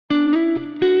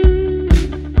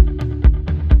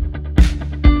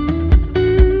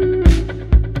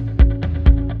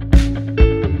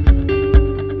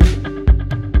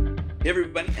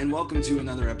welcome to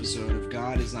another episode of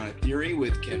God is Not a Theory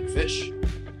with Ken Fish.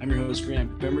 I'm your host,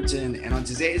 Grant Pemberton, and on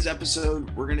today's episode,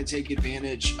 we're going to take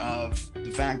advantage of the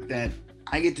fact that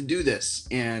I get to do this,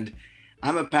 and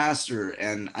I'm a pastor,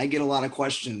 and I get a lot of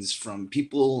questions from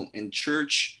people in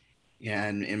church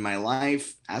and in my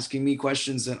life asking me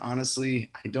questions that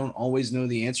honestly I don't always know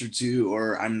the answer to,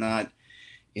 or I'm not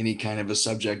any kind of a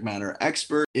subject matter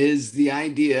expert, is the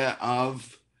idea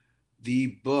of the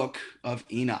Book of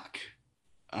Enoch.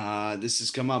 This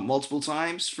has come up multiple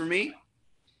times for me.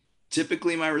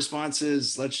 Typically, my response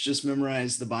is, let's just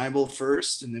memorize the Bible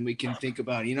first, and then we can think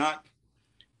about Enoch.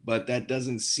 But that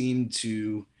doesn't seem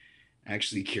to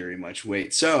actually carry much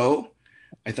weight. So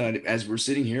I thought as we're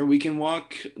sitting here, we can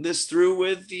walk this through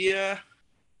with the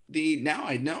now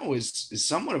I know is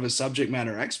somewhat of a subject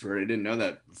matter expert. I didn't know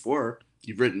that before.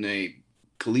 You've written a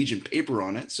collegiate paper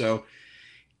on it. So,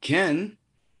 Ken,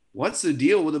 what's the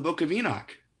deal with the Book of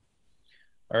Enoch?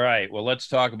 All right. Well, let's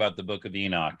talk about the Book of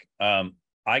Enoch.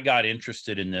 I got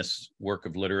interested in this work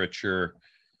of literature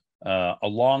a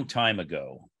long time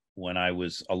ago when I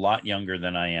was a lot younger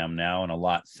than I am now and a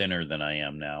lot thinner than I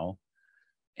am now.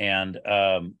 And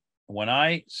when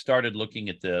I started looking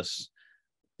at this,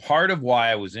 part of why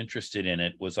I was interested in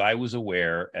it was I was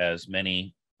aware, as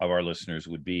many of our listeners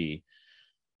would be,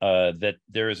 that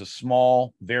there is a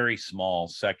small, very small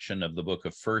section of the book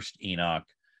of First Enoch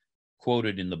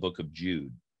quoted in the book of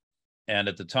Jude. And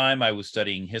at the time, I was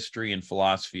studying history and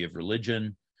philosophy of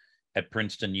religion at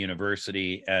Princeton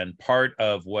University. And part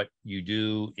of what you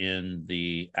do in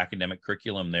the academic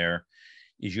curriculum there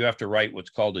is you have to write what's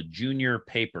called a junior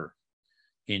paper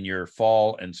in your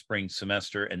fall and spring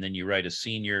semester. And then you write a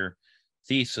senior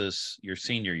thesis your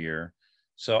senior year.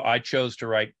 So I chose to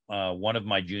write one of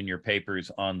my junior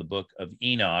papers on the book of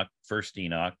Enoch, First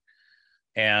Enoch.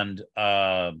 And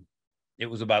it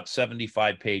was about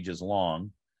 75 pages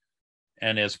long.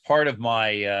 And as part of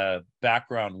my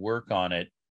background work on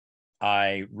it,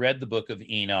 I read the book of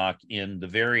Enoch in the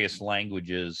various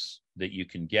languages that you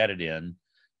can get it in.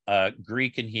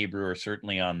 Greek and Hebrew are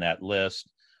certainly on that list.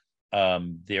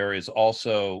 There is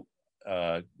also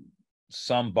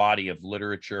some body of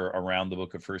literature around the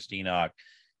book of First Enoch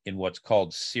in what's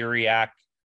called Syriac.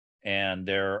 And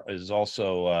there is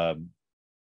also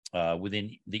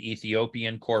within the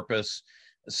Ethiopian corpus.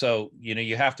 So,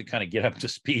 you have to kind of get up to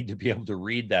speed to be able to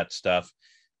read that stuff.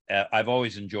 I've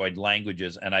always enjoyed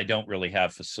languages, and I don't really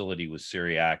have facility with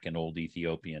Syriac and Old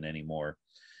Ethiopian anymore.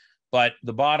 But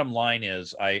the bottom line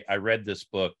is I read this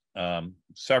book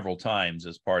several times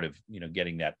as part of,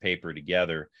 getting that paper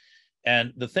together.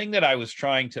 And the thing that I was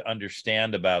trying to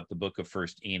understand about the book of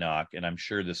First Enoch, and I'm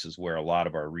sure this is where a lot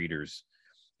of our readers'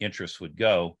 interests would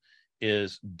go,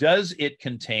 is does it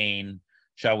contain,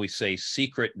 shall we say,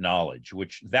 secret knowledge,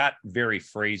 which that very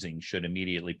phrasing should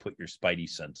immediately put your spidey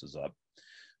senses up.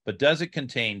 But does it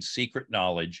contain secret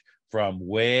knowledge from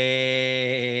way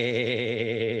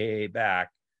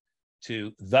back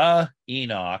to the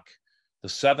Enoch, the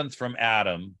seventh from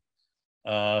Adam,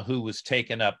 who was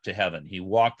taken up to heaven? He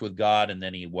walked with God and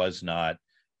then he was not,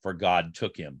 for God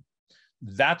took him.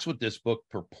 That's what this book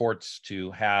purports to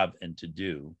have and to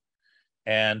do.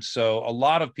 And so a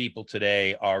lot of people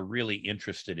today are really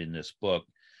interested in this book.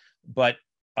 But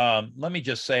let me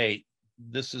just say,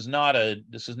 this is not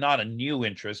a new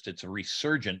interest. It's a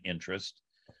resurgent interest.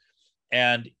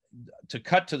 And to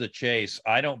cut to the chase,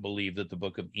 I don't believe that the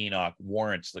book of Enoch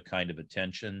warrants the kind of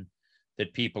attention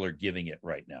that people are giving it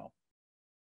right now.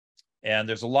 And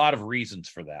there's a lot of reasons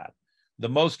for that. The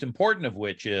most important of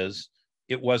which is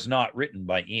it was not written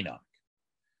by Enoch.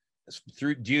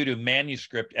 Due to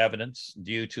manuscript evidence,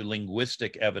 due to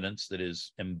linguistic evidence that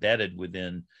is embedded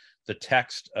within the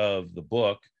text of the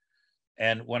book.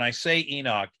 And when I say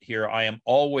Enoch here, I am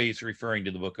always referring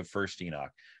to the book of First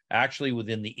Enoch. Actually,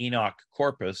 within the Enoch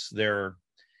corpus, there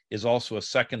is also a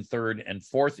second, third, and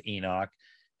fourth Enoch,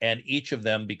 and each of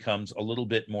them becomes a little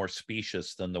bit more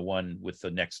specious than the one with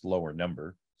the next lower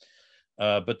number.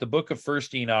 But the book of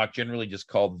First Enoch, generally just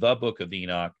called the Book of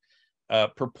Enoch,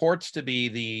 purports to be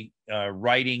the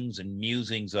writings and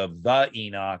musings of the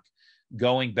Enoch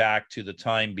going back to the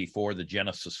time before the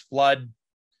Genesis flood.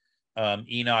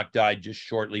 Enoch died just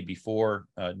shortly before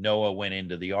Noah went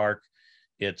into the ark.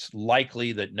 It's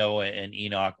likely that Noah and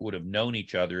Enoch would have known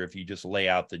each other if you just lay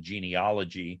out the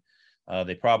genealogy.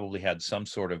 They probably had some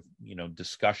sort of,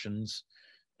 discussions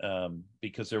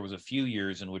because there was a few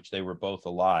years in which they were both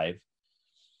alive.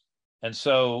 And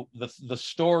so the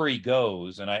story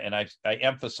goes, and I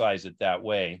emphasize it that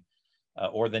way,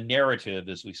 or the narrative,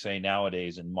 as we say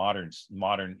nowadays in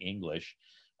modern English,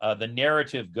 the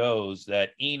narrative goes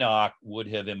that Enoch would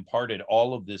have imparted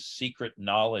all of this secret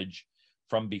knowledge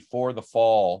from before the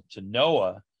fall to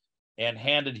Noah and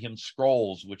handed him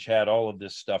scrolls which had all of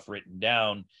this stuff written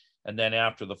down. And then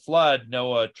after the flood,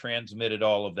 Noah transmitted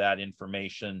all of that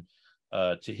information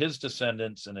to his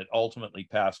descendants, and it ultimately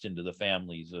passed into the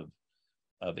families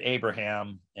of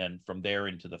Abraham, and from there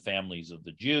into the families of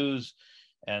the Jews.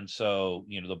 And so,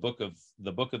 the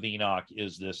book of Enoch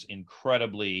is this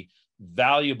incredibly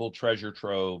valuable treasure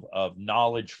trove of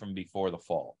knowledge from before the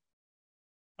fall.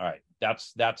 All right,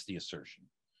 that's the assertion.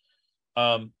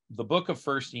 The book of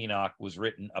First Enoch was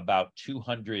written about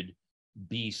 200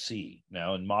 BC.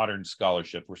 Now, in modern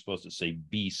scholarship, we're supposed to say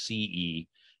BCE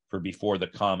for before the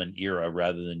Common Era,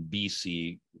 rather than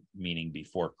BC, meaning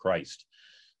before Christ.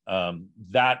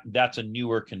 That's a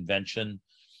newer convention,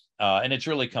 and it's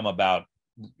really come about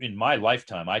in my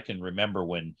lifetime. I can remember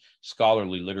when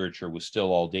scholarly literature was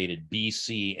still all dated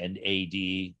BC and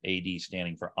AD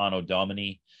standing for Anno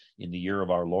Domini, in the year of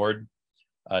our Lord.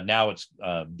 Now it's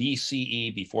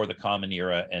BCE, before the Common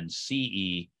Era, and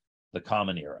CE, the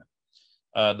Common Era.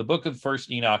 The book of First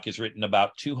Enoch is written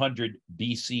about 200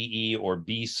 BCE or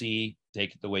BC,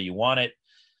 take it the way you want it.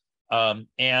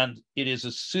 And it is a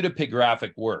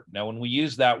pseudepigraphic work. Now, when we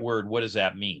use that word, what does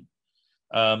that mean?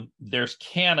 There's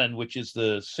canon, which is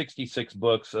the 66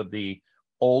 books of the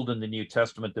Old and the New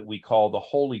Testament that we call the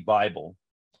Holy Bible.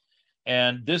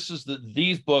 And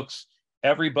these books,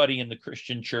 everybody in the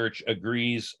Christian church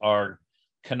agrees are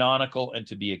canonical and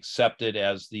to be accepted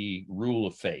as the rule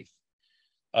of faith.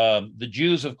 The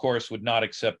Jews, of course, would not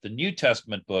accept the New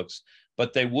Testament books,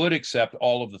 but they would accept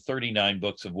all of the 39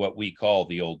 books of what we call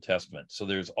the Old Testament. So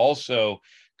there's also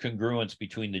congruence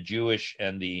between the Jewish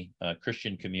and the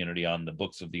Christian community on the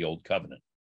books of the Old Covenant,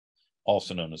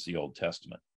 also known as the Old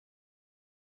Testament.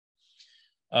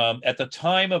 At the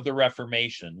time of the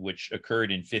Reformation, which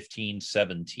occurred in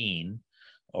 1517,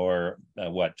 or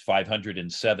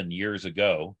 507 years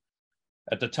ago,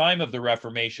 at the time of the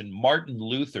Reformation, Martin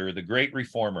Luther, the great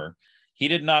reformer, he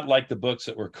did not like the books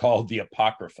that were called the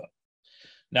Apocrypha.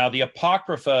 Now, the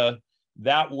Apocrypha,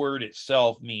 that word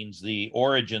itself means the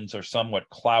origins are somewhat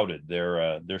clouded.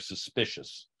 They're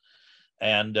suspicious,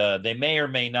 and they may or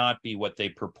may not be what they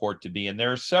purport to be. And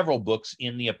there are several books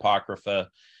in the Apocrypha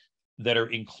that are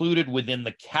included within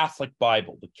the Catholic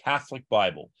Bible,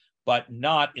 but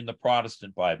not in the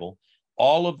Protestant Bible.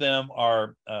 All of them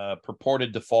are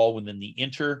purported to fall within the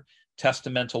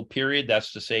intertestamental period.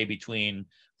 That's to say, between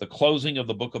the closing of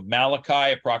the book of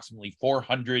Malachi, approximately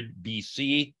 400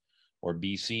 BC, or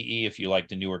BCE, if you like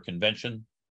the newer convention,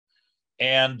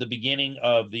 and the beginning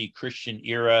of the Christian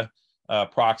era,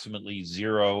 approximately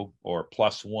 0 or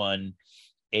 +1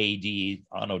 AD,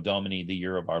 Anno Domini, the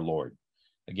year of our Lord.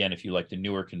 Again, if you like the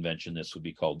newer convention, this would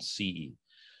be called CE.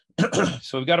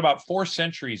 So we've got about 4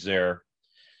 centuries there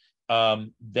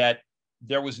that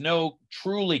there was no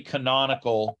truly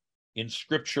canonical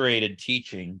inscripturated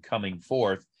teaching coming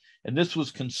forth. And this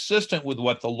was consistent with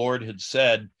what the Lord had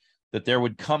said, that there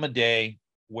would come a day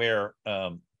where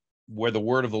the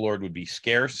word of the Lord would be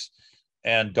scarce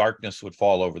and darkness would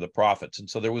fall over the prophets. And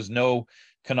so there was no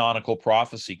canonical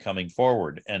prophecy coming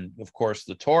forward. And of course,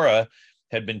 the Torah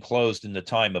had been closed in the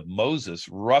time of Moses,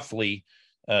 roughly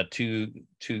to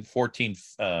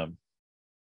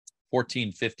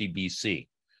 1450 BC,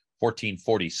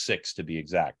 1446 to be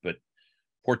exact, but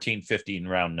 1450 in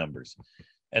round numbers.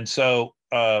 And so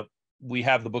we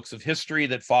have the books of history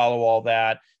that follow all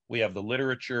that. We have the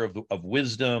literature of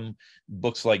wisdom,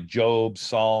 books like Job,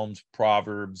 Psalms,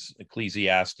 Proverbs,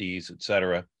 Ecclesiastes,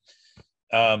 etc.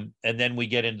 And then we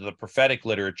get into the prophetic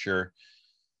literature.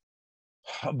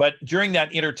 But during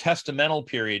that intertestamental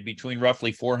period between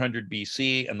roughly 400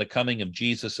 BC and the coming of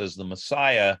Jesus as the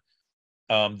Messiah,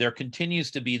 there continues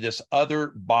to be this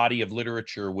other body of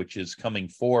literature which is coming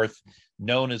forth,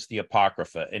 known as the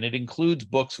Apocrypha. And it includes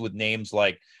books with names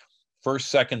like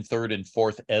 1st, 2nd, 3rd, and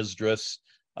 4th Esdras,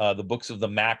 the books of the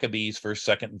Maccabees,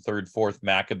 1st, 2nd, and 3rd, 4th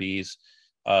Maccabees,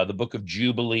 the book of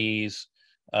Jubilees.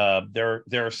 There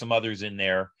are some others in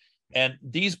there. And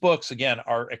these books, again,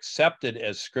 are accepted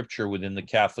as scripture within the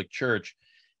Catholic Church.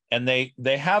 And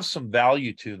they have some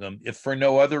value to them, if for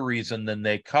no other reason than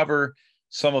they cover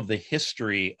some of the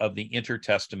history of the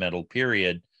intertestamental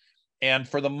period. And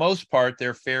for the most part,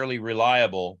 they're fairly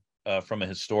reliable from a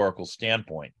historical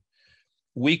standpoint.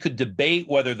 We could debate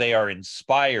whether they are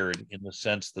inspired in the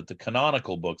sense that the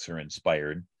canonical books are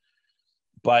inspired.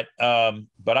 But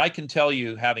I can tell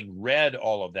you, having read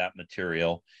all of that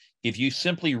material, if you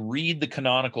simply read the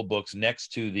canonical books next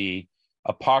to the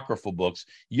apocryphal books,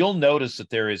 you'll notice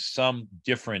that there is some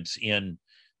difference in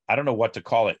I don't know what to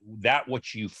call it, that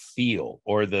what you feel,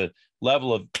 or the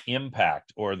level of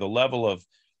impact, or the level of,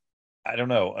 I don't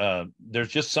know, there's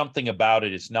just something about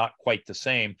it. It's not quite the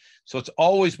same. So it's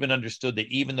always been understood that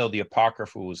even though the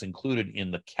Apocrypha was included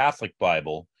in the Catholic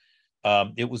Bible,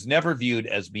 it was never viewed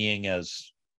as being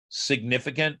as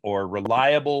significant or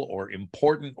reliable or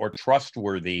important or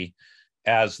trustworthy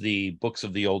as the books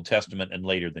of the Old Testament and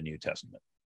later the New Testament.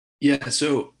 Yeah.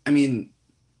 So, I mean,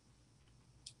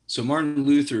 so Martin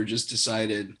Luther just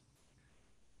decided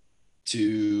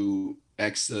to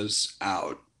X those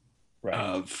out Right.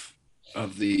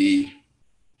 of the,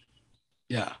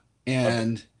 yeah.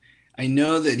 And I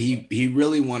know that he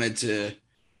really wanted to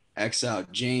X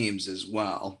out James as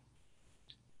well.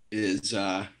 Is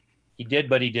He did,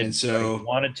 but he and didn't. so He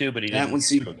wanted to, but he that didn't. one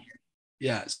seemed,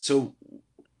 yeah. So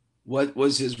what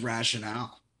was his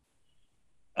rationale?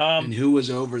 And who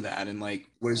was over that? And like,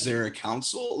 was there a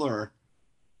council or?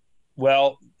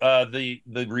 Well, the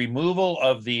removal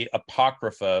of the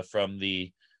Apocrypha from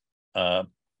the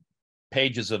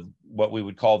pages of what we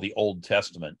would call the Old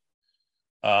Testament,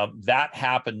 that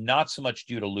happened not so much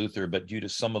due to Luther, but due to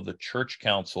some of the church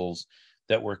councils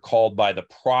that were called by the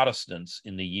Protestants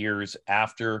in the years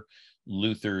after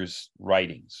Luther's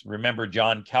writings. Remember,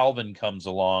 John Calvin comes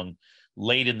along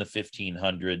late in the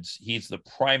 1500s. He's the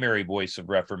primary voice of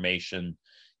Reformation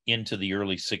into the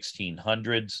early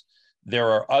 1600s.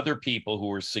 There are other people who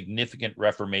were significant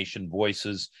Reformation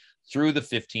voices through the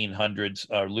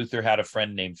 1500s. Luther had a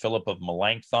friend named Philip of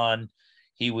Melanchthon.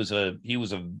 He was a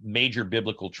major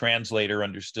biblical translator,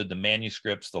 understood the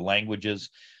manuscripts, the languages.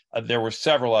 There were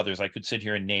several others. I could sit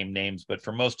here and name names, but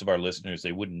for most of our listeners,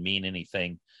 they wouldn't mean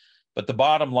anything. But the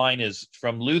bottom line is,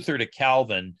 from Luther to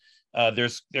Calvin,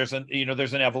 there's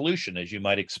an evolution, as you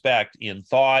might expect, in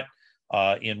thought,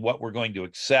 in what we're going to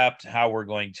accept, how we're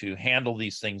going to handle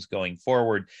these things going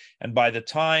forward. And by the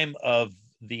time of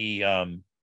the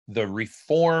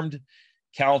Reformed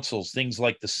councils, things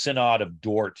like the Synod of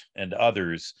Dort and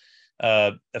others,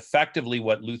 effectively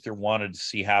what Luther wanted to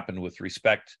see happen with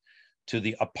respect to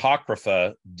the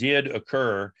Apocrypha did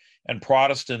occur, and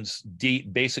Protestants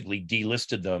basically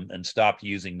delisted them and stopped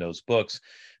using those books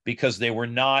because they were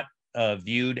not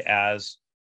viewed as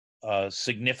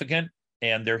significant,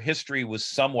 and their history was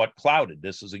somewhat clouded.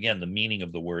 This is, again, the meaning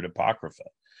of the word Apocrypha.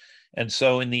 And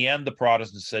so in the end, the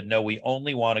Protestants said, no, we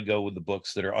only want to go with the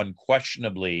books that are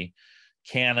unquestionably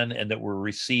canon and that were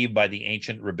received by the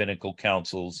ancient rabbinical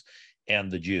councils and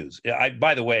the Jews.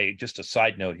 By the way, just a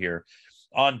side note here,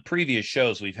 on previous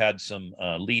shows, we've had some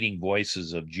leading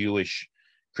voices of Jewish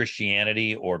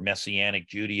Christianity or Messianic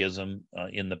Judaism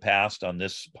in the past on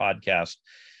this podcast.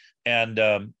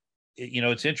 And,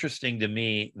 it's interesting to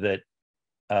me that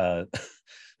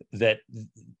that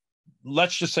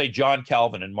let's just say John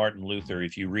Calvin and Martin Luther,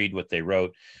 if you read what they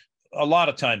wrote, a lot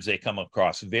of times they come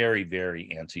across very,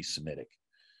 very anti-Semitic.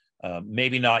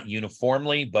 Maybe not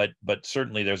uniformly, but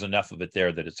certainly there's enough of it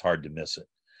there that it's hard to miss it.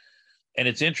 And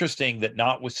it's interesting that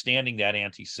notwithstanding that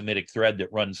anti-Semitic thread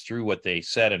that runs through what they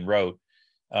said and wrote,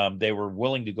 they were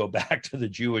willing to go back to the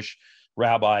Jewish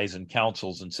rabbis and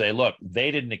councils and say, look,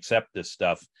 they didn't accept this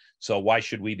stuff, so why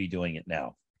should we be doing it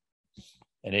now?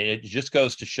 And it just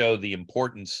goes to show the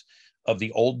importance of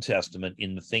the Old Testament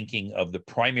in the thinking of the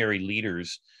primary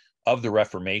leaders of the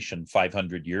Reformation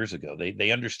 500 years ago.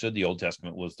 They understood the Old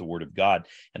Testament was the Word of God,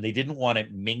 and they didn't want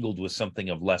it mingled with something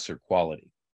of lesser quality.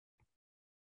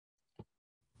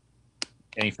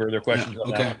 Any further questions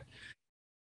on that one?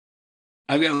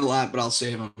 I've got a lot, but I'll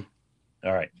save them.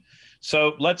 All right.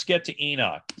 So let's get to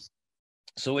Enoch.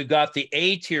 So we've got the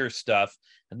A tier stuff,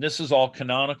 and this is all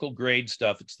canonical grade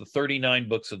stuff. It's the 39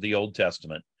 books of the Old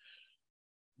Testament.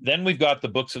 Then we've got the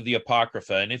books of the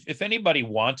Apocrypha. And if anybody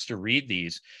wants to read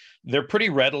these, they're pretty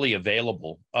readily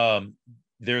available.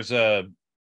 There's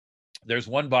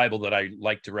one Bible that I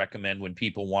like to recommend when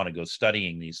people want to go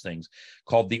studying these things,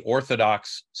 called the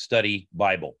Orthodox Study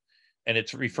Bible. And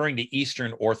it's referring to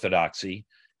Eastern Orthodoxy.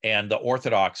 And the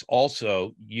Orthodox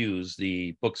also use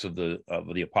the books of the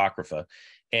Apocrypha.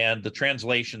 And the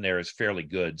translation there is fairly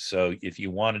good. So if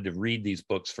you wanted to read these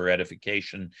books for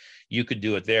edification, you could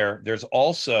do it there. There's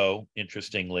also,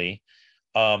 interestingly,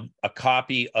 a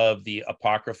copy of the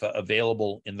Apocrypha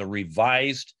available in the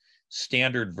Revised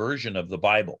Standard Version of the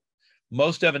Bible.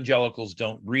 Most evangelicals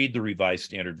don't read the Revised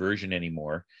Standard Version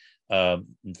anymore.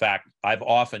 In fact, I've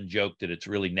often joked that it's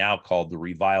really now called the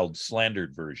Reviled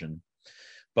Slandered Version.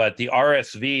 But the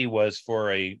RSV was,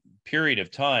 for a period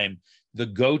of time, the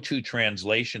go-to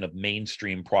translation of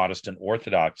mainstream Protestant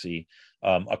orthodoxy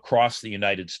across the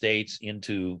United States,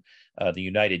 into the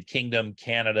United Kingdom,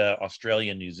 Canada,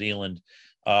 Australia, New Zealand.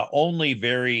 Only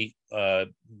very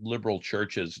liberal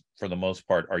churches, for the most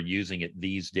part, are using it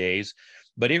these days,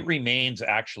 but it remains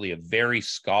actually a very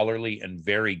scholarly and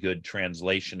very good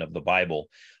translation of the Bible.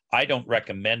 I don't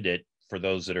recommend it for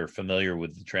those that are familiar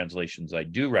with the translations. I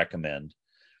do recommend,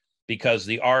 because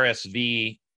the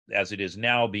RSV, as it is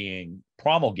now being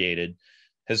promulgated,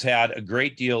 has had a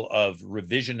great deal of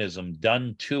revisionism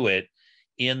done to it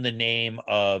in the name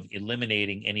of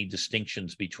eliminating any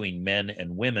distinctions between men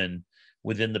and women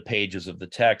within the pages of the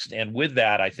text. And with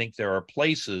that, I think there are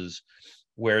places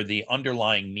where the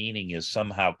underlying meaning is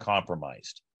somehow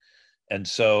compromised. And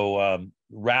so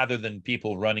rather than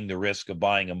people running the risk of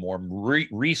buying a more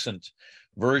recent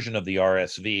version of the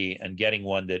RSV and getting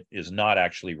one that is not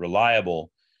actually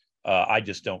reliable, I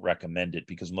just don't recommend it,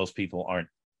 because most people aren't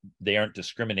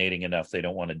discriminating enough. They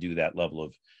don't want to do that level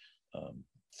of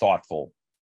thoughtful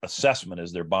assessment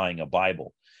as they're buying a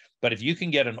Bible. But if you can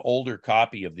get an older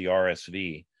copy of the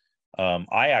RSV,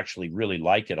 I actually really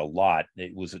like it a lot.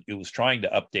 It was trying to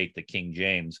update the King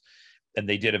James, and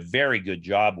they did a very good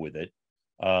job with it.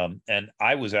 And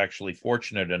I was actually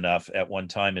fortunate enough at one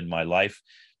time in my life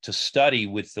to study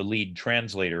with the lead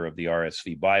translator of the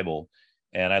RSV Bible,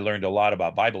 and I learned a lot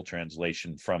about Bible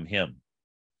translation from him.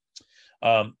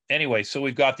 Anyway, so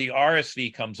we've got the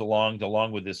RSV comes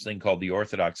along with this thing called the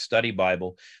Orthodox Study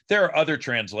Bible. There are other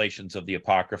translations of the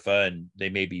Apocrypha, and they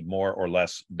may be more or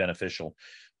less beneficial.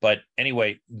 But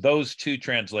anyway, those two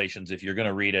translations, if you're going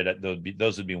to read it,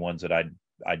 those would be ones that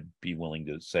I'd be willing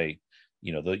to say,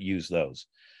 use those.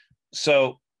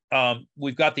 So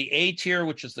we've got the A tier,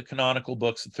 which is the canonical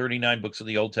books, the 39 books of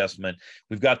the Old Testament.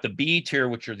 We've got the B tier,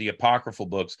 which are the apocryphal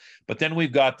books. But then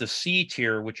we've got the C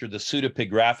tier, which are the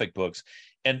pseudepigraphic books.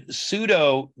 And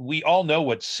we all know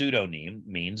what pseudonym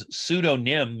means.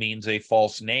 Pseudonym means a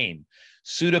false name.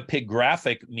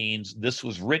 Pseudepigraphic means this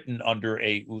was written under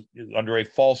a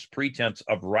false pretense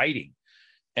of writing.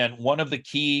 And one of the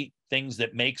key things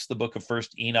that makes the book of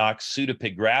First Enoch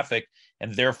pseudepigraphic,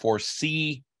 and therefore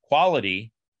C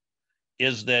quality,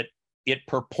 is that it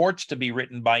purports to be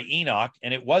written by Enoch,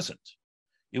 and it wasn't.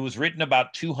 It was written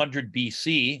about 200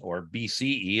 BC, or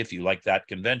BCE, if you like that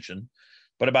convention,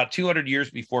 but about 200 years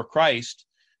before Christ,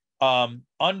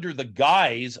 under the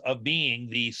guise of being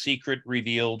the secret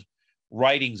revealed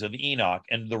writings of Enoch.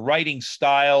 And the writing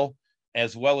style,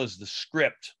 as well as the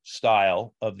script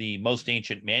style of the most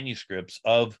ancient manuscripts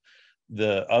of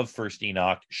First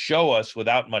Enoch, show us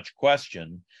without much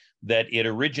question that it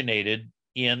originated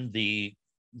in the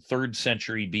 3rd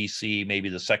century BC, maybe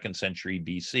the 2nd century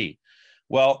BC.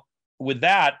 Well, with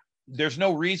that, there's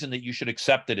no reason that you should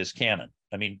accept it as canon.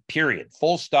 I mean, period,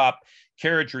 full stop,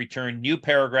 carriage return, new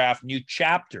paragraph, new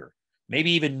chapter,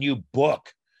 maybe even new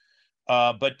book.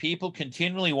 But people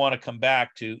continually want to come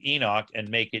back to Enoch and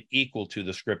make it equal to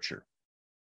the scripture.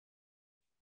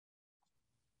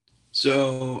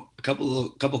 So a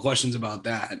couple questions about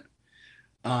that.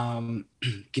 Can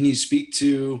you speak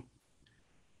to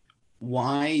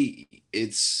why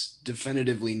it's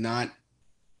definitively not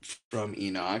from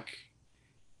Enoch,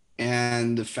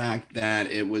 and the fact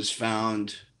that it was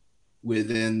found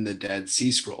within the Dead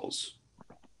Sea Scrolls?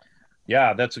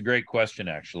 Yeah, that's a great question,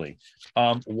 actually.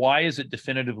 Why is it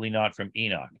definitively not from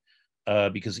Enoch?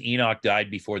 Because Enoch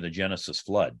died before the Genesis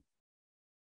flood.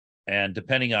 And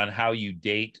depending on how you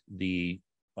date the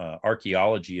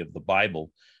archaeology of the Bible,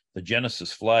 the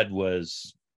Genesis flood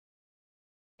was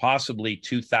possibly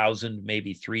 2000,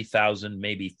 maybe 3000,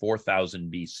 maybe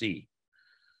 4000 BC.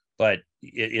 But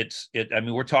I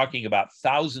mean, we're talking about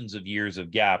thousands of years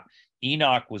of gap.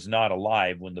 Enoch was not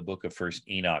alive when the book of First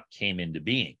Enoch came into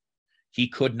being. He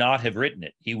could not have written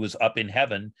it. He was up in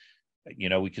heaven.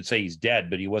 We could say he's dead,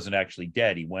 but he wasn't actually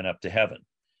dead. He went up to heaven.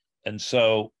 And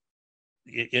so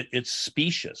it's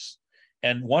specious.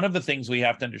 And one of the things we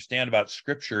have to understand about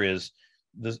scripture is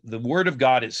the word of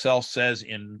God itself says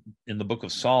in the book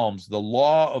of Psalms, the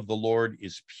law of the Lord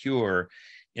is pure,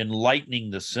 enlightening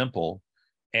the simple,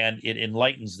 and it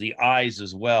enlightens the eyes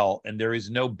as well. And there is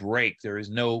no break. There's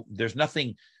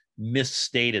nothing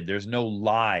misstated. There's no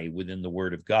lie within the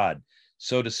word of God.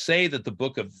 So to say that the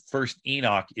book of First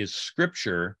Enoch is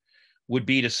scripture would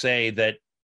be to say that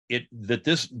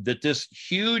this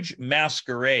huge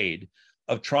masquerade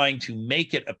of trying to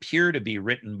make it appear to be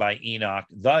written by Enoch,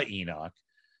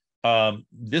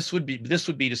 this would be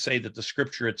to say that the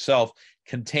scripture itself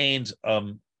contains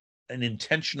an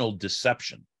intentional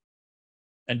deception.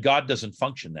 And God doesn't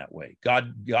function that way.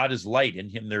 God is light. In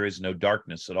him there is no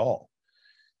darkness at all.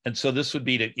 And so this would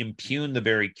be to impugn the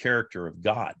very character of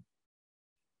God.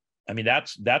 I mean,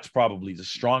 that's probably the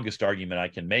strongest argument I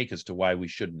can make as to why we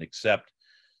shouldn't accept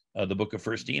the book of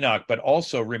First Enoch, but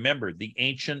also remember the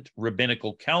ancient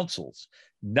rabbinical councils.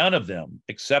 None of them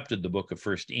accepted the book of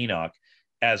First Enoch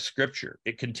as scripture.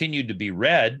 It continued to be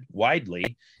read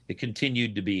widely. It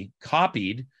continued to be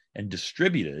copied and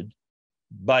distributed,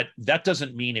 but that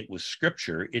doesn't mean it was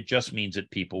scripture. It just means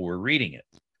that people were reading it.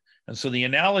 And so the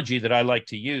analogy that I like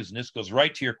to use, and this goes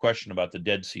right to your question about the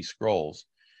Dead Sea Scrolls,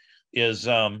 is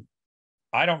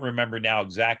I don't remember now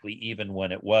exactly even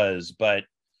when it was, but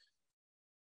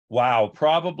wow,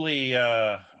 probably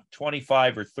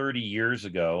 25 or 30 years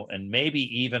ago, and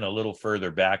maybe even a little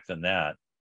further back than that,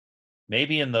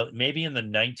 maybe in the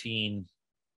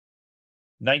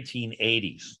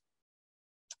 1980s.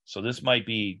 So this might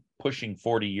be pushing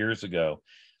 40 years ago.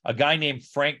 A guy named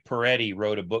Frank Peretti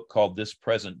wrote a book called This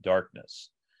Present Darkness.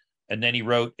 And then he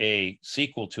wrote a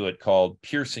sequel to it called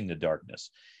Piercing the Darkness.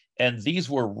 And these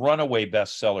were runaway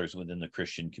bestsellers within the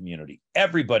Christian community.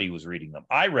 Everybody was reading them.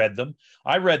 I read them.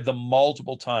 I read them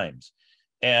multiple times.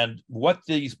 And what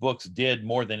these books did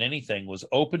more than anything was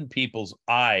open people's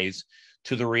eyes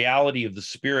to the reality of the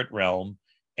spirit realm,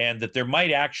 and that there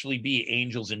might actually be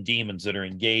angels and demons that are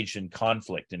engaged in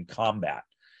conflict and combat.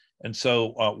 And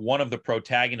so one of the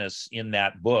protagonists in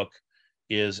that book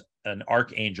is an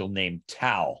archangel named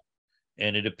Tal.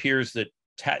 And it appears that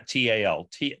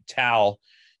Tal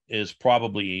is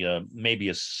probably maybe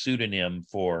a pseudonym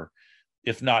for,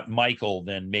 if not Michael,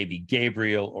 then maybe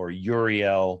Gabriel or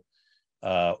Uriel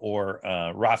or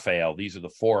Raphael. These are the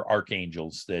four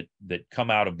archangels that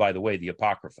come out of, by the way, the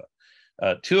Apocrypha.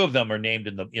 Two of them are named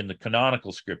in the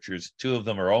canonical scriptures. Two of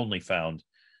them are only found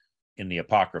in the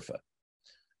Apocrypha.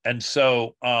 And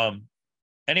so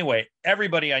anyway,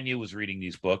 everybody I knew was reading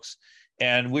these books,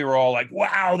 and we were all like,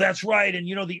 wow, that's right. And,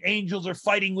 the angels are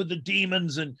fighting with the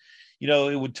demons. And,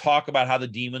 it would talk about how the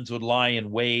demons would lie in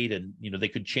wait, and, they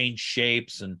could change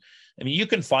shapes. And I mean, you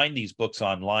can find these books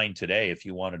online today if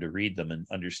you wanted to read them and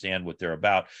understand what they're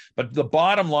about. But the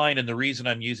bottom line, and the reason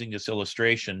I'm using this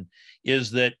illustration,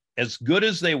 is that as good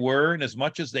as they were, and as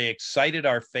much as they excited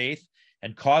our faith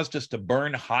and caused us to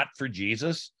burn hot for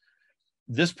Jesus,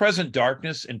 This Present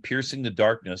Darkness and Piercing the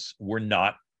Darkness were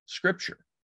not scripture.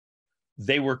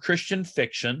 They were Christian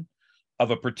fiction of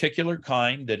a particular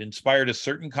kind that inspired a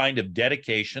certain kind of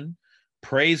dedication.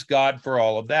 Praise God for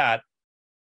all of that,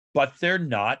 but they're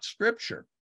not scripture.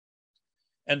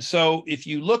 And so if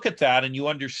you look at that and you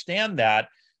understand that,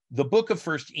 the book of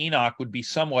First Enoch would be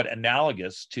somewhat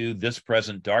analogous to This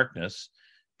Present Darkness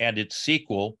and its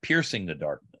sequel, Piercing the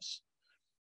Darkness.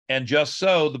 And just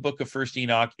so, the book of First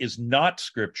Enoch is not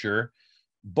scripture,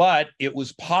 but it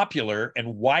was popular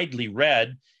and widely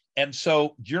read. And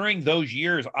so during those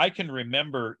years, I can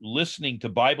remember listening to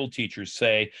Bible teachers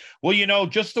say, well,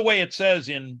 just the way it says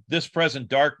in This Present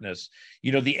Darkness,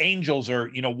 the angels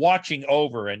are, watching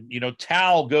over, and,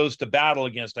 Tal goes to battle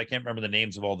against, I can't remember the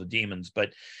names of all the demons,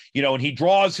 but, and he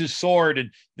draws his sword,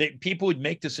 and people would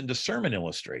make this into sermon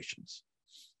illustrations.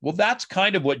 Well, that's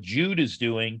kind of what Jude is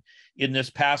doing in this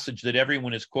passage that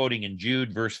everyone is quoting in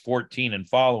Jude, verse 14 and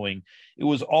following. It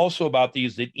was also about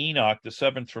these that Enoch, the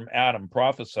seventh from Adam,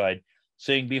 prophesied,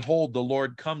 saying, behold, the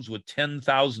Lord comes with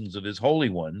 10,000s of his holy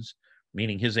ones,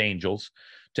 meaning his angels,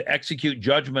 to execute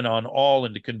judgment on all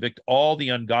and to convict all the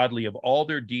ungodly of all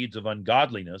their deeds of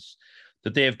ungodliness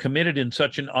that they have committed in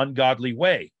such an ungodly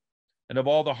way, and of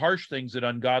all the harsh things that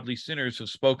ungodly sinners have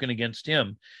spoken against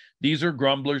him. These are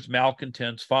grumblers,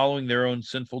 malcontents, following their own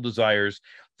sinful desires.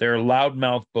 They're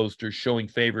loudmouth boasters, showing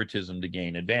favoritism to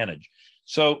gain advantage.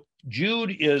 So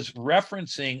Jude is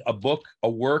referencing a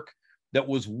work that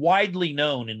was widely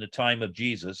known in the time of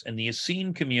Jesus, and the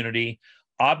Essene community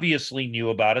obviously knew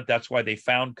about it. That's why they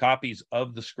found copies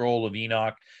of the Scroll of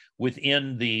Enoch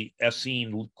within the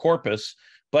Essene corpus.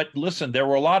 But listen, there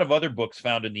were a lot of other books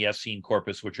found in the Essene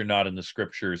corpus which are not in the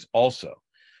scriptures also.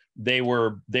 They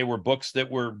were books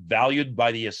that were valued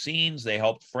by the Essenes. They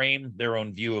helped frame their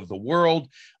own view of the world,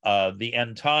 the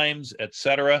end times,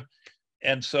 etc.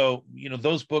 And so,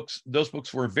 those books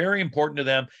were very important to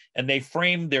them, and they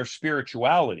framed their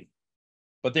spirituality.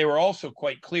 But they were also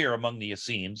quite clear among the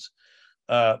Essenes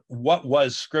what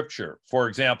was scripture. For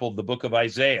example, the book of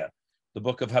Isaiah, the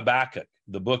book of Habakkuk,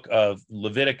 the book of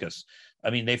Leviticus. I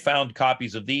mean, they found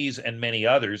copies of these and many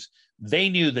others. They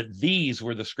knew that these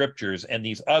were the scriptures and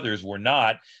these others were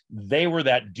not. They were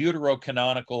that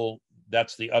deuterocanonical,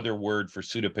 that's the other word for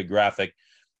pseudepigraphic.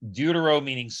 Deutero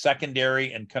meaning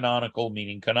secondary and canonical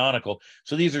meaning canonical.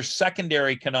 So these are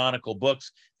secondary canonical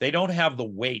books. They don't have the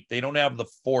weight. They don't have the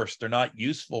force. They're not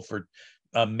useful for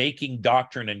making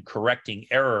doctrine and correcting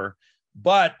error,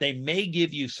 but they may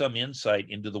give you some insight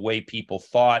into the way people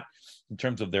thought in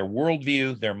terms of their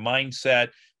worldview, their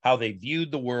mindset, how they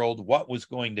viewed the world, what was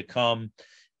going to come.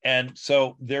 And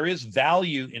so there is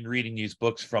value in reading these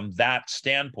books from that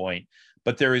standpoint,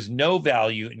 but there is no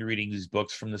value in reading these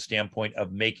books from the standpoint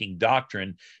of making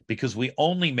doctrine, because we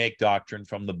only make doctrine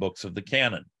from the books of the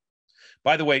canon.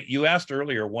 By the way, you asked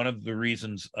earlier, one of the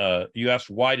reasons, you asked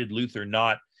why did Luther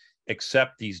not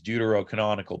accept these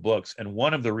deuterocanonical books? And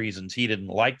one of the reasons he didn't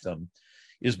like them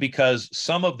is because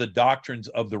some of the doctrines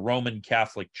of the Roman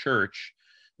Catholic Church,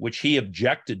 which he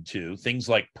objected to, things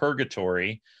like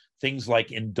purgatory, things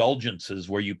like indulgences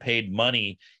where you paid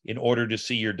money in order to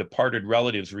see your departed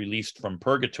relatives released from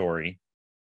purgatory,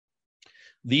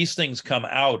 these things come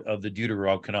out of the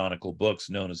deuterocanonical books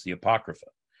known as the Apocrypha.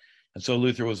 And so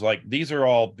Luther was like, these are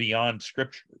all beyond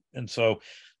scripture. And so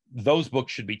those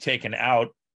books should be taken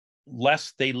out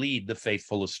lest they lead the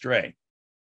faithful astray.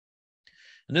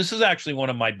 And this is actually one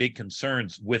of my big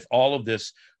concerns with all of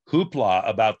this hoopla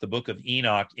about the book of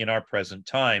Enoch in our present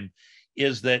time,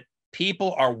 is that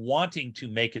people are wanting to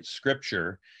make it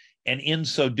scripture. And in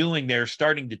so doing, they're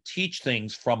starting to teach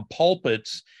things from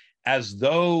pulpits as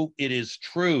though it is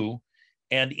true.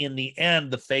 And in the end,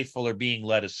 the faithful are being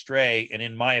led astray. And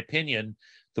in my opinion,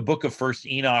 the book of First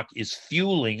Enoch is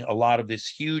fueling a lot of this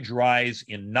huge rise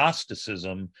in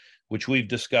Gnosticism, which we've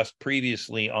discussed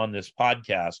previously on this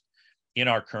podcast, in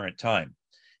our current time.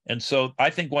 And so I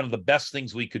think one of the best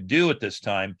things we could do at this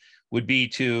time would be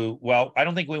to, well, I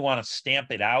don't think we want to stamp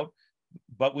it out,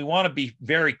 but we want to be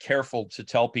very careful to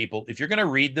tell people, if you're going to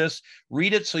read this,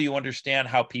 read it so you understand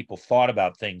how people thought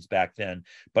about things back then,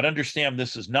 but understand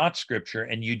this is not scripture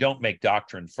and you don't make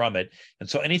doctrine from it. And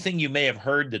so anything you may have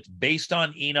heard that's based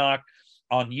on Enoch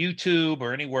on YouTube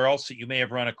or anywhere else that you may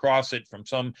have run across it from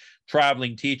some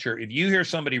traveling teacher, if you hear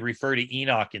somebody refer to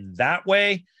Enoch in that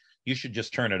way, you should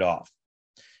just turn it off.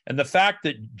 And the fact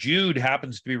that Jude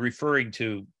happens to be referring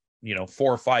to, 4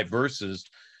 or 5 verses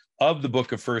of the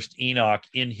book of First Enoch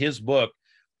in his book,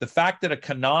 the fact that a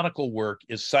canonical work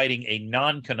is citing a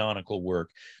non-canonical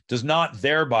work does not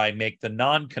thereby make the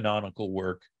non-canonical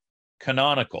work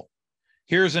canonical.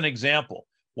 Here's an example.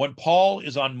 When Paul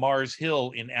is on Mars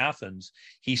Hill in Athens,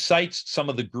 he cites some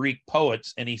of the Greek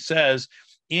poets and he says,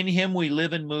 in him we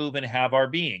live and move and have our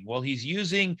being. Well, he's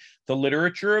using the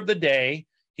literature of the day.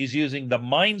 He's using the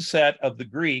mindset of the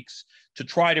Greeks to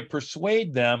try to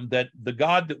persuade them that the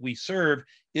God that we serve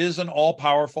is an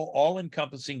all-powerful,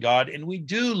 all-encompassing God, and we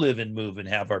do live and move and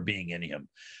have our being in him.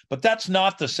 But that's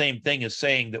not the same thing as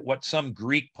saying that what some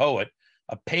Greek poet,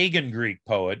 a pagan Greek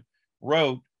poet,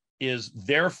 wrote is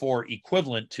therefore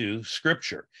equivalent to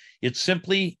scripture. It's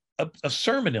simply a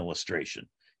sermon illustration.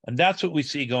 And that's what we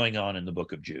see going on in the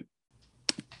book of Jude.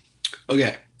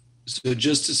 Okay, so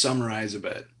just to summarize a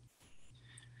bit,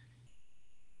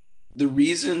 the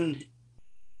reason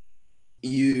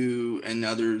you and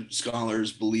other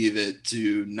scholars believe it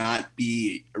to not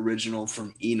be original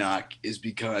from Enoch is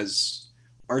because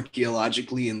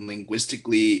archaeologically and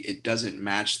linguistically, it doesn't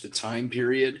match the time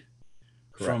period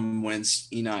from whence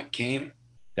Enoch came.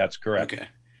 That's correct. Okay.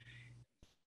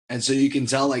 And so you can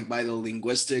tell, like, by the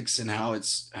linguistics and how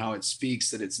it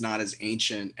speaks, that it's not as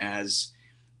ancient as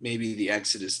maybe the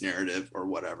Exodus narrative or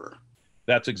whatever.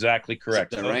 That's exactly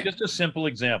correct. Is that right? Just a simple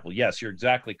example. Yes, you're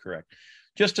exactly correct.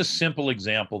 Just a simple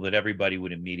example that everybody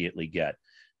would immediately get.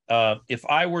 If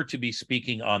I were to be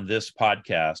speaking on this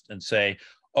podcast and say,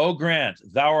 "Oh, Grant,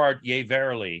 thou art, yea,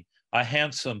 verily, a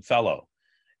handsome fellow,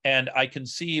 and I can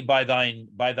see by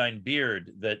thine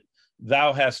beard that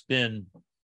thou hast been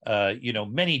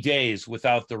many days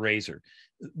without the razor."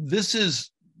 This is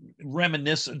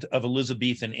reminiscent of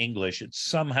Elizabethan English. It's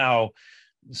somehow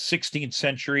 16th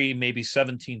century, maybe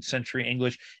 17th century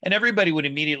English, and everybody would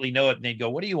immediately know it, and they'd go,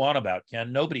 "What are you on about,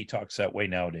 Ken? Nobody talks that way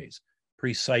nowadays."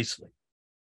 Precisely.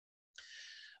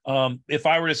 If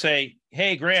I were to say,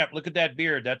 "Hey, Grant, look at that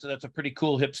beard. That's a pretty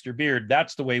cool hipster beard.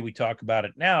 That's the way we talk about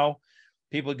it now,"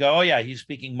 people would go, "Oh yeah, he's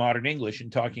speaking modern English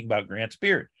and talking about Grant's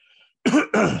beard."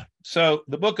 So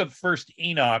the book of First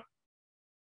Enoch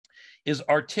is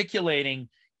articulating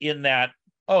in that,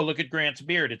 "Oh, look at Grant's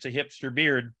beard. It's a hipster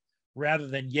beard," rather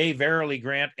than, "Yea, verily,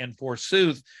 Grant, and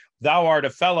forsooth, thou art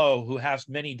a fellow who hast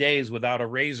many days without a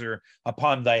razor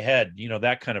upon thy head,"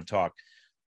 that kind of talk.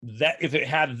 That if it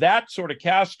had that sort of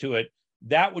cast to it,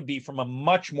 that would be from a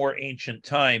much more ancient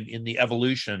time in the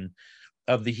evolution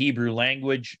of the Hebrew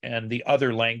language and the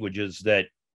other languages that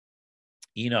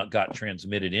Enoch got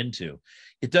transmitted into.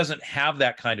 It doesn't have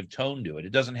that kind of tone to it.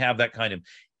 It doesn't have that kind of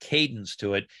cadence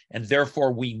to it. And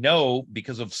therefore we know,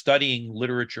 because of studying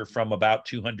literature from about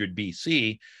 200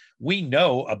 BC, we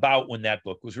know about when that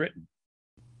book was written.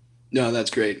 No, that's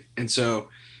great. And so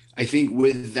I think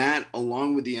with that,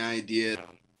 along with the idea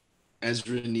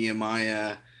Ezra and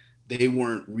Nehemiah, they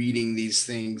weren't reading these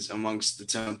things amongst the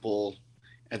temple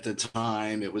at the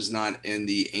time. It was not in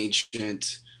the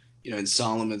ancient, in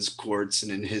Solomon's courts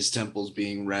and in his temples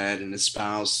being read and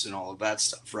espoused and all of that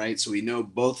stuff, right? So we know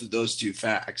both of those two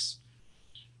facts,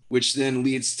 which then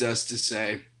leads us to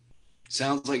say,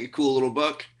 sounds like a cool little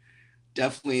book,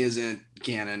 definitely isn't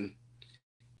canon.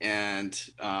 And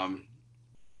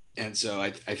so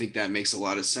I think that makes a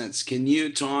lot of sense. Can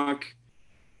you talk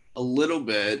a little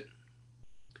bit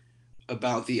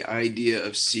about the idea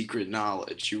of secret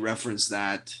knowledge? You referenced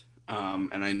that,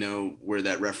 and I know where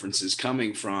that reference is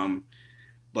coming from,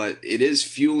 but it is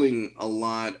fueling a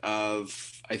lot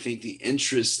of, I think, the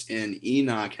interest in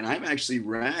Enoch. And I've actually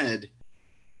read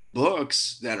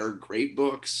books that are great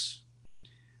books,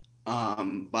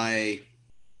 by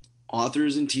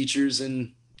authors and teachers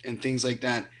and things like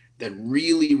that that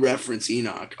really reference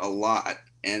Enoch a lot.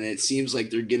 And it seems like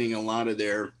they're getting a lot of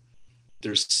their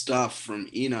stuff from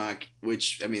Enoch,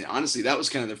 which, I mean, honestly, that was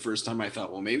kind of the first time I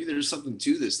thought, well, maybe there's something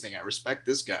to this thing. I respect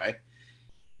this guy.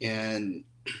 And,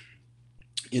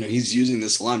 he's using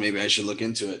this a lot. Maybe I should look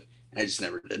into it. I just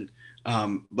never did.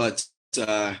 But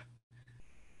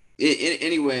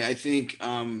anyway, I think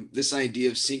this idea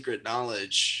of secret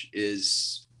knowledge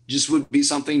would be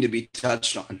something to be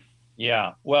touched on.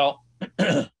 Yeah. Well,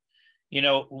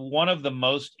 one of the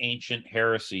most ancient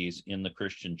heresies in the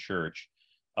Christian church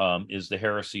is the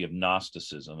heresy of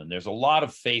Gnosticism. And there's a lot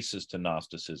of faces to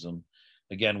Gnosticism.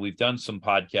 Again, we've done some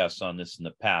podcasts on this in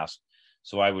the past,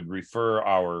 so I would refer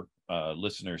our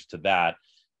listeners to that.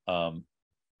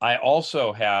 I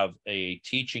also have a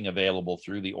teaching available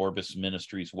through the Orbis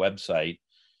Ministries website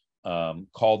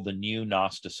called The New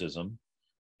Gnosticism,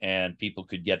 and people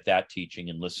could get that teaching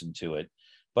and listen to it.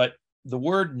 But the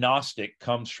word Gnostic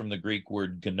comes from the Greek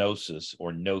word gnosis,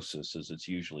 or gnosis, as it's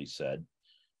usually said,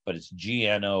 but it's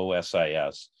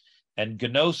Gnosis. And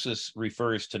gnosis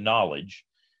refers to knowledge.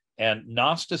 And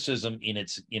Gnosticism in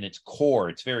its core,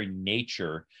 its very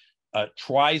nature,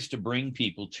 tries to bring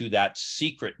people to that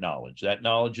secret knowledge, that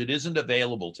knowledge that isn't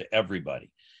available to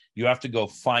everybody. You have to go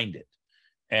find it.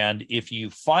 And if you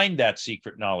find that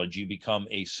secret knowledge, you become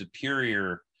a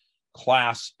superior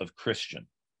class of Christian.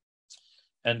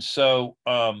 And so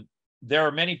there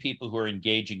are many people who are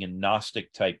engaging in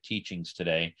Gnostic type teachings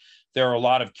today. There are a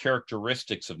lot of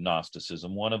characteristics of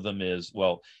Gnosticism. One of them is,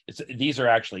 these are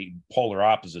actually polar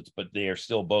opposites, but they are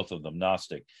still both of them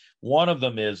Gnostic. One of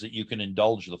them is that you can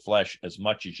indulge the flesh as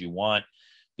much as you want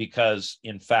because,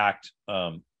 in fact,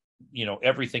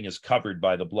 everything is covered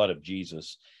by the blood of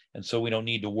Jesus. And so we don't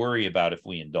need to worry about if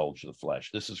we indulge the flesh.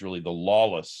 This is really the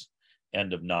lawless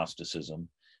end of Gnosticism.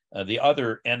 The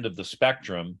other end of the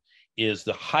spectrum is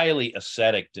the highly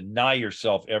ascetic, deny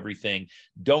yourself everything,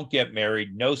 don't get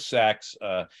married, no sex,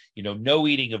 no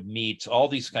eating of meats, all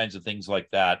these kinds of things like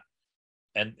that.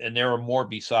 And there are more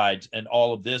besides. And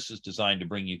all of this is designed to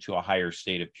bring you to a higher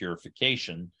state of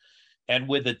purification, and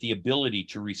with it, the ability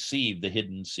to receive the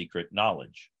hidden secret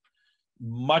knowledge.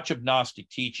 Much of Gnostic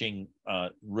teaching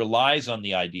relies on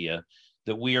the idea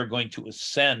that we are going to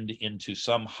ascend into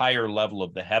some higher level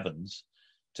of the heavens.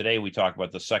 Today we talk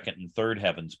about the second and third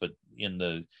heavens, but in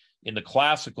the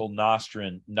classical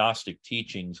Gnostic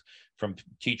teachings from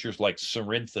teachers like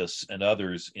Cerinthus and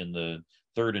others in the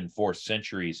 3rd and 4th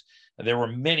centuries, there were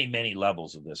many, many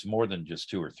levels of this, more than just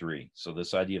 2 or 3. So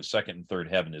this idea of second and third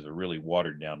heaven is a really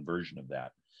watered down version of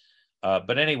that.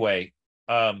 But anyway,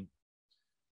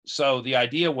 so the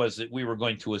idea was that we were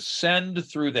going to ascend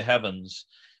through the heavens,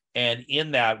 and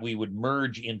in that we would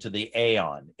merge into the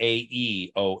aeon,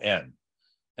 A-E-O-N.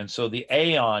 And so the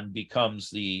aeon becomes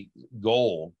the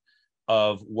goal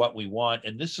of what we want.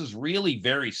 And this is really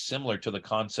very similar to the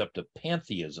concept of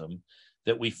pantheism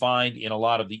that we find in a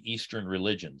lot of the Eastern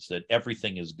religions, that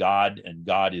everything is God and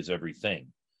God is everything.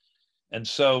 And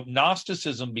so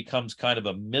Gnosticism becomes kind of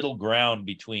a middle ground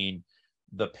between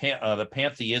the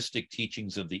pantheistic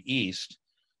teachings of the East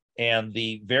and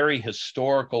the very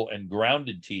historical and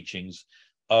grounded teachings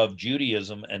of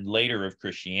Judaism and later of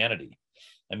Christianity.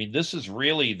 I mean, this is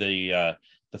really the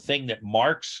thing that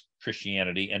marks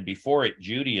Christianity, and before it,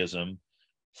 Judaism,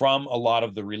 from a lot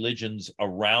of the religions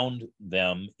around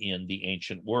them in the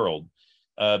ancient world,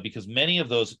 because many of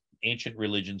those ancient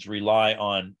religions rely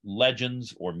on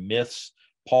legends or myths.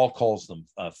 Paul calls them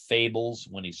fables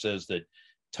when he says that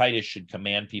Titus should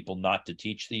command people not to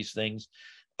teach these things.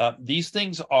 These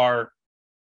things are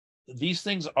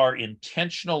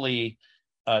intentionally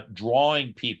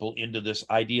drawing people into this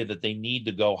idea that they need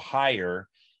to go higher,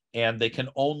 and they can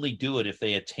only do it if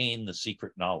they attain the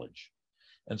secret knowledge.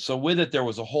 And so with it, there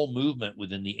was a whole movement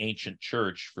within the ancient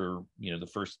church for, the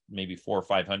first maybe 400 or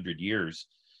 500 years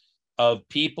of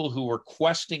people who were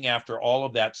questing after all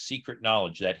of that secret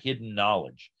knowledge, that hidden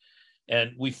knowledge.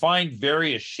 And we find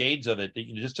various shades of it.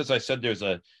 Just as I said, there's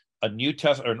a New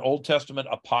Testament or an Old Testament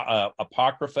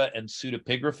Apocrypha and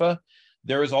Pseudepigrapha.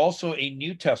 There is also a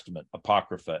New Testament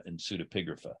Apocrypha and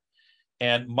Pseudepigrapha.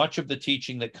 And much of the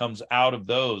teaching that comes out of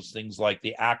those, things like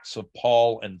the Acts of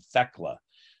Paul and Thecla,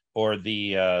 or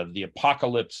the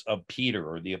Apocalypse of Peter,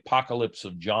 or the Apocalypse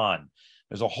of John.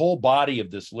 There's a whole body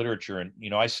of this literature. And,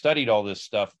 I studied all this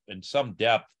stuff in some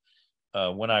depth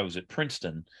when I was at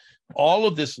Princeton. All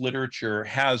of this literature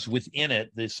has within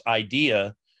it this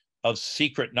idea of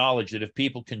secret knowledge, that if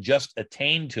people can just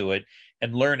attain to it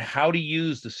and learn how to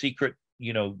use the secret,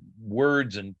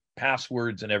 words and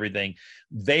passwords and everything,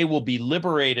 they will be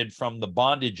liberated from the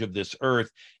bondage of this earth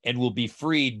and will be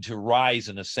freed to rise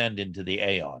and ascend into the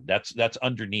aeon. That's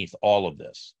underneath all of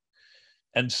this.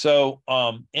 And so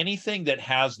anything that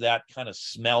has that kind of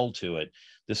smell to it,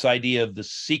 this idea of the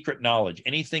secret knowledge,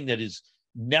 anything that is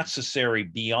necessary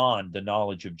beyond the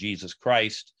knowledge of Jesus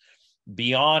Christ,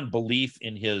 beyond belief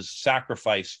in his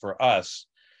sacrifice for us,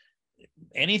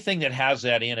 anything that has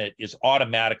that in it is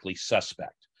automatically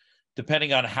suspect.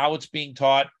 Depending on how it's being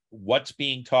taught, what's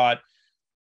being taught,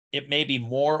 it may be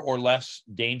more or less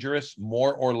dangerous,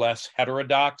 more or less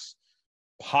heterodox,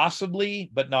 possibly,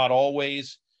 but not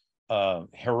always,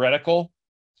 heretical.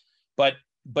 But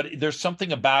there's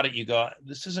something about it, you go,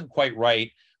 this isn't quite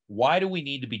right. Why do we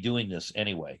need to be doing this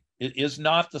anyway? Is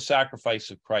not the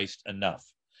sacrifice of Christ enough?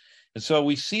 And so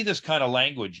we see this kind of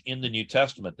language in the New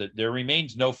Testament, that there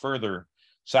remains no further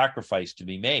sacrifice to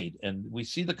be made. And we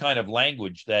see the kind of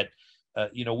language that,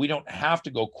 we don't have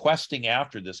to go questing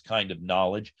after this kind of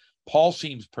knowledge. Paul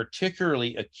seems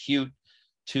particularly acute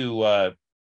to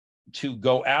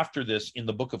go after this in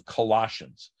the book of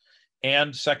Colossians,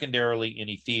 and secondarily in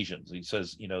Ephesians. He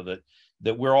says,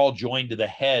 that we're all joined to the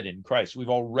head in Christ. We've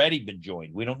already been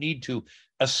joined. We don't need to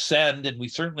ascend, and we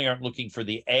certainly aren't looking for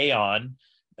the aeon.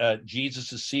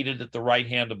 Jesus is seated at the right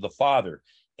hand of the Father.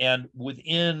 And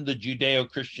within the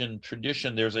Judeo-Christian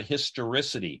tradition, there's a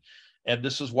historicity. And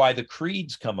this is why the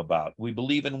creeds come about. We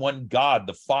believe in one God,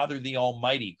 the Father, the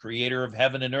Almighty, creator of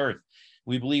heaven and earth.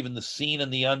 We believe in the seen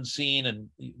and the unseen, and,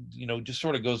 just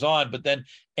sort of goes on. But then,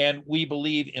 and we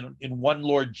believe in one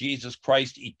Lord Jesus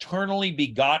Christ, eternally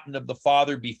begotten of the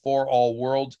Father before all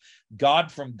worlds,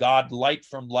 God from God, light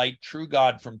from light, true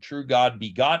God from true God,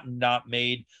 begotten, not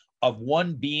made, of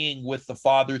one being with the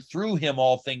Father. Through him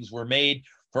all things were made,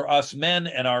 for us men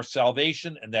and our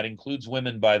salvation. And that includes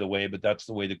women, by the way, but that's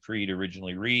the way the creed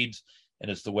originally reads,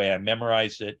 and it's the way I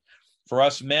memorized it. For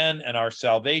us men and our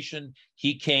salvation,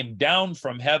 he came down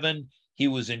from heaven. He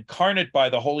was incarnate by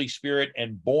the Holy Spirit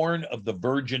and born of the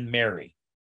Virgin Mary.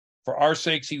 For our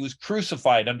sakes, he was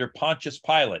crucified under Pontius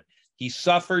Pilate. He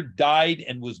suffered, died,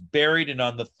 and was buried. And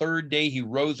on the third day, he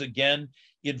rose again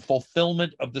in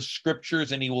fulfillment of the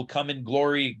scriptures, and he will come in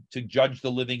glory to judge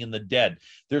the living and the dead.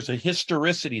 There's a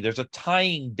historicity. There's a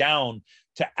tying down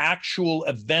to actual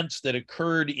events that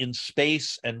occurred in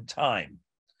space and time.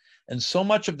 And so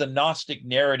much of the Gnostic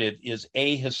narrative is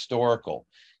ahistorical.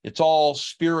 It's all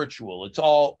spiritual. It's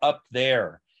all up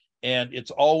there. And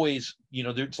it's always,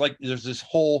 there's this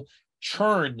whole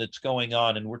churn that's going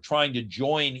on, and we're trying to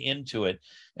join into it.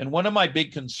 And one of my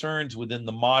big concerns within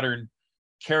the modern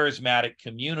charismatic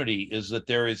community is that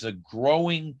there is a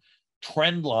growing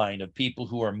trend line of people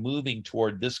who are moving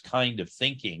toward this kind of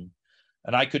thinking.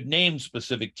 And I could name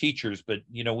specific teachers, but,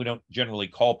 we don't generally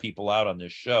call people out on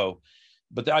this show.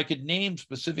 But I could name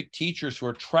specific teachers who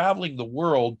are traveling the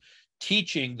world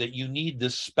teaching that you need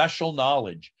this special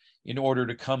knowledge in order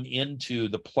to come into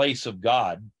the place of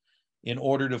God, in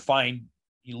order to find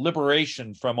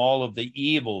liberation from all of the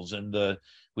evils and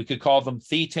we could call them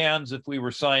thetans if we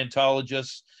were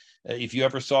Scientologists. If you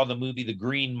ever saw the movie The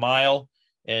Green Mile,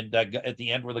 and at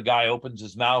the end where the guy opens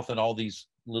his mouth and all these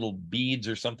little beads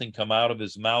or something come out of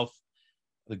his mouth,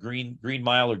 the Green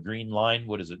Mile or Green Line,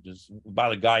 what is it? Just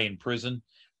about a guy in prison.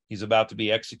 He's about to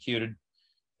be executed.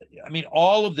 I mean,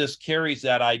 all of this carries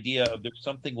that idea of there's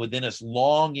something within us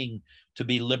longing to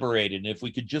be liberated. And if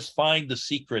we could just find the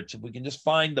secrets, if we can just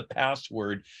find the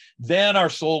password, then our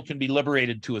soul can be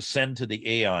liberated to ascend to the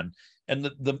aeon. And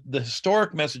the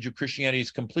historic message of Christianity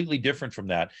is completely different from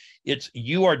that. It's,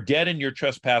 you are dead in your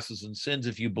trespasses and sins.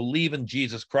 If you believe in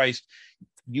Jesus Christ,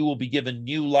 you will be given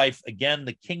new life again.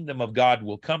 The kingdom of God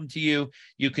will come to you.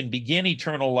 You can begin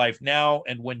eternal life now.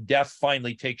 And when death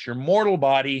finally takes your mortal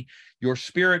body, your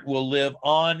spirit will live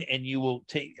on, and you will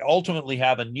ultimately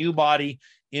have a new body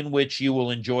in which you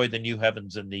will enjoy the new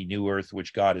heavens and the new earth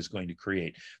which God is going to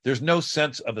create. There's no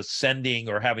sense of ascending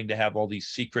or having to have all these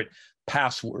secret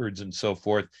passwords and so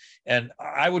forth. And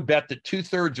I would bet that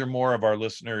 2/3 or more of our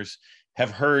listeners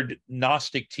have heard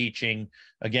Gnostic teaching,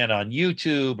 again, on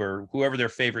YouTube or whoever their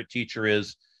favorite teacher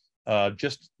is,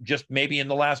 just maybe in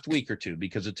the last week or two,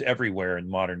 because it's everywhere in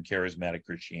modern charismatic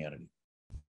Christianity.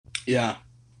 Yeah.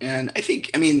 And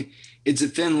I mean, it's a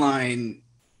thin line,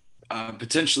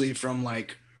 potentially from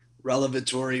like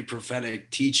revelatory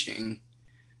prophetic teaching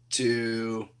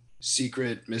to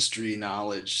secret mystery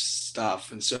knowledge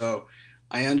stuff. And so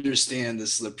I understand the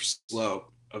slippery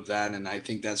slope of that. And I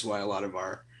think that's why a lot of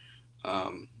our,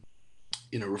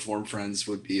 Reform friends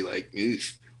would be like,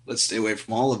 let's stay away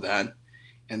from all of that.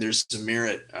 And there's some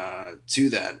merit to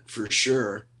that for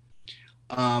sure.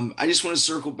 I just want to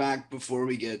circle back before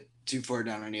we get too far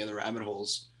down any other rabbit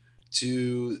holes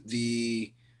to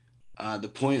the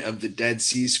point of the Dead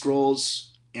Sea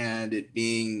Scrolls and it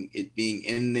being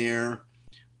in there,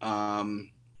 and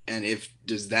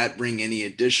does that bring any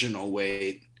additional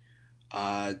weight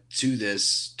to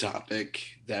this topic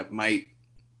that might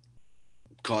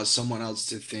cause someone else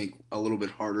to think a little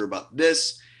bit harder about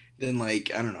this than,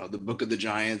 like, I don't know, the Book of the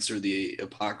Giants or the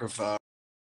Apocrypha?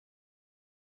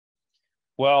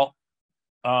 Well,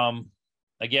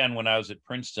 again, when I was at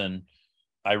Princeton,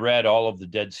 I read all of the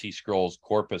Dead Sea Scrolls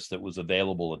corpus that was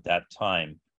available at that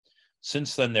time.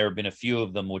 Since then, there have been a few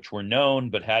of them which were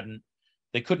known, but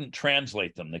they couldn't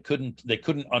translate them. They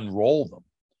couldn't unroll them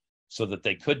so that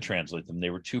they could translate them.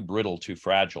 They were too brittle, too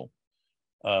fragile.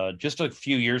 Just a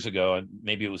few years ago,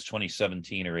 maybe it was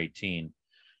 2017 or 18,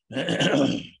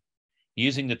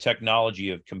 using the technology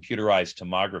of computerized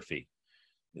tomography,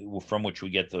 from which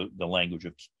we get the language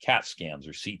of CAT scans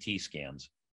or CT scans.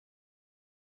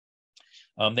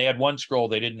 They had one scroll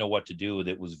they didn't know what to do with.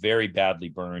 It was very badly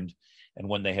burned. And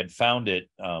when they had found it,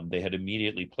 they had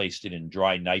immediately placed it in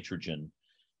dry nitrogen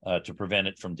to prevent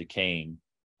it from decaying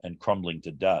and crumbling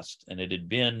to dust. And it had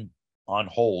been on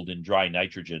hold in dry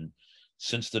nitrogen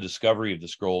since the discovery of the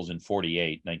scrolls in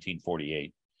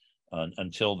 1948,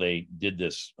 until they did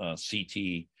this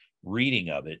CT reading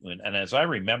of it. And as I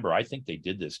remember, I think they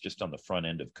did this just on the front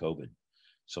end of COVID.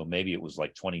 So maybe it was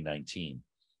like 2019.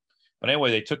 But anyway,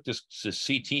 they took this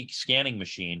CT scanning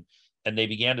machine and they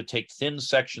began to take thin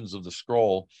sections of the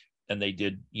scroll and they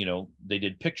did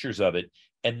pictures of it.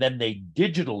 And then they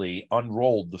digitally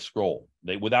unrolled the scroll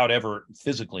without ever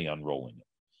physically unrolling it.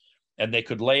 And they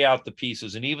could lay out the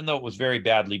pieces. And even though it was very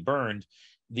badly burned,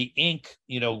 the ink,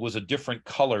 was a different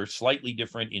color, slightly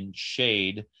different in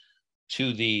shade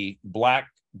to the black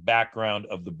background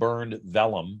of the burned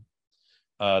vellum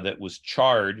that was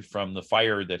charred from the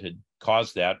fire that had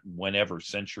caused that whenever,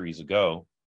 centuries ago.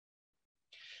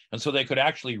 And so they could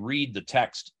actually read the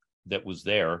text that was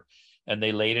there, and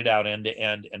they laid it out end to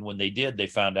end. And when they did, they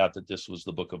found out that this was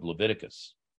the book of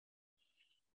Leviticus.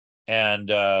 And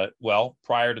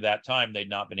prior to that time, they'd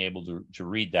not been able to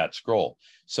read that scroll.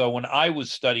 So when I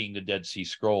was studying the Dead Sea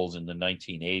Scrolls in the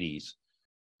 1980s,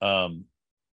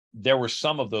 there were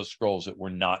some of those scrolls that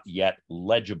were not yet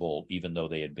legible, even though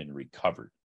they had been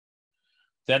recovered.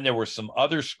 Then there were some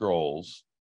other scrolls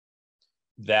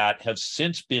that have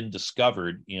since been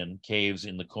discovered in caves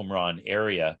in the Qumran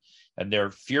area, and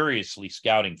they're furiously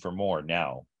scouting for more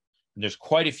now. And there's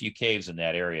quite a few caves in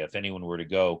that area. If anyone were to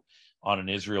go on an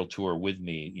Israel tour with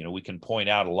me, we can point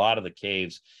out a lot of the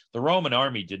caves. The Roman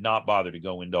army did not bother to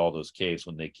go into all those caves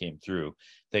when they came through.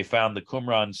 They found the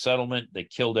Qumran settlement. They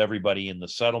killed everybody in the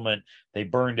settlement. They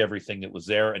burned everything that was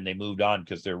there, and they moved on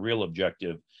because their real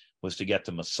objective was to get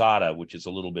to Masada, which is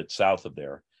a little bit south of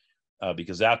there,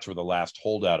 because that's where the last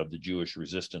holdout of the Jewish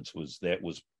resistance was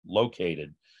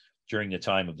located during the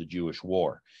time of the Jewish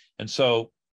War. And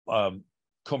so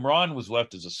Qumran was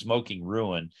left as a smoking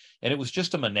ruin, and it was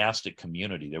just a monastic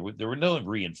community. There were no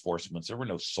reinforcements. There were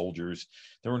no soldiers.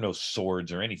 There were no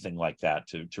swords or anything like that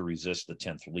to resist the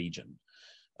 10th Legion.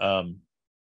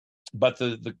 But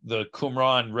the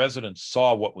Qumran residents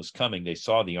saw what was coming. They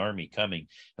saw the army coming.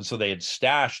 And so they had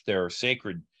stashed their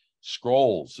sacred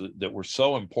scrolls that were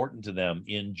so important to them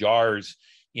in jars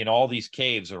in all these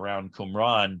caves around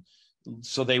Qumran,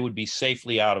 so they would be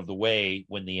safely out of the way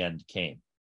when the end came.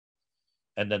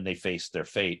 And then they faced their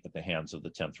fate at the hands of the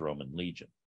 10th Roman Legion.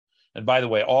 And by the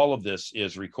way, all of this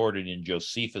is recorded in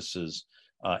Josephus's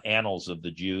Annals of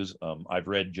the Jews. I've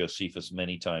read Josephus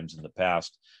many times in the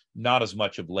past, not as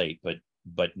much of late,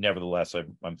 but nevertheless,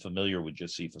 I'm familiar with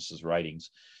Josephus's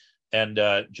writings. And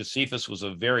Josephus was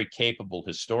a very capable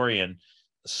historian.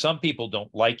 Some people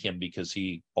don't like him because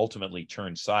he ultimately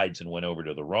turned sides and went over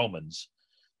to the Romans,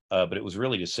 but it was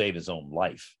really to save his own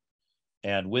life.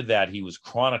 And with that, he was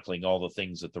chronicling all the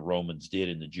things that the Romans did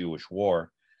in the Jewish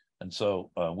war. And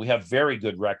so we have very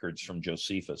good records from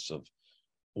Josephus of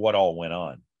what all went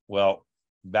on. Well,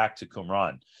 back to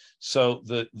Qumran. So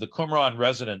the Qumran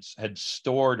residents had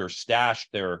stored or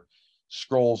stashed their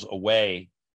scrolls away,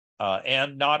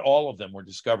 and not all of them were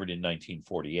discovered in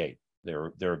 1948.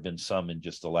 There have been some in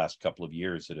just the last couple of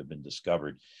years that have been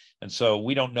discovered. And so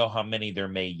we don't know how many there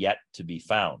may yet to be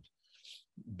found.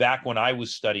 Back when I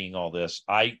was studying all this,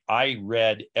 I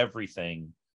read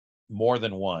everything more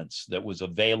than once that was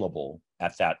available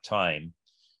at that time.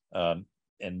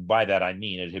 And by that, I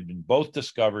mean it had been both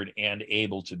discovered and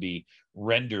able to be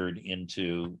rendered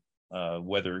into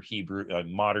whether Hebrew,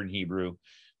 modern Hebrew,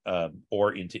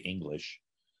 or into English.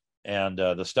 And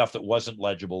the stuff that wasn't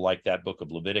legible, like that book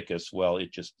of Leviticus, well,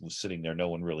 it just was sitting there. No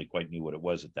one really quite knew what it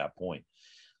was at that point.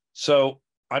 So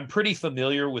I'm pretty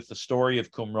familiar with the story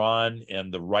of Qumran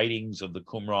and the writings of the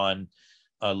Qumran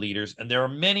leaders. And there are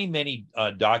many, many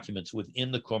documents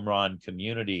within the Qumran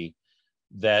community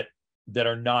that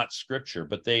are not scripture,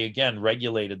 but they, again,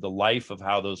 regulated the life of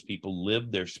how those people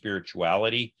lived their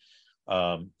spirituality.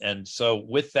 And so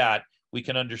with that, we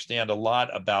can understand a lot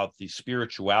about the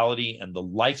spirituality and the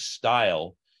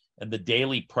lifestyle and the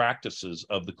daily practices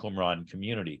of the Qumran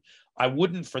community. I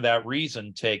wouldn't, for that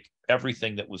reason, take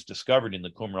everything that was discovered in the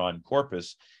Qumran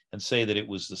corpus and say that it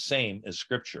was the same as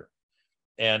scripture.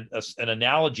 And an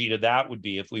analogy to that would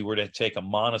be if we were to take a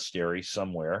monastery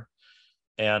somewhere,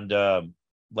 and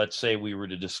let's say we were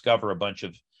to discover a bunch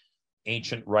of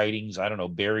ancient writings, I don't know,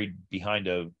 buried behind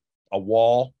a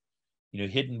wall,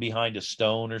 hidden behind a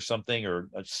stone or something, or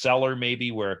a cellar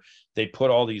maybe where they put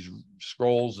all these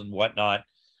scrolls and whatnot.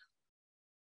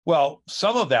 Well,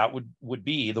 some of that would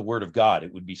be the word of God.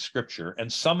 It would be scripture.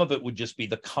 And some of it would just be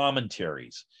the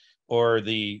commentaries or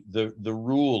the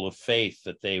rule of faith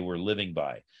that they were living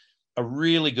by. A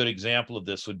really good example of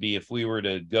this would be if we were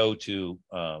to go to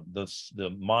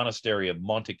the monastery of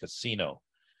Monte Cassino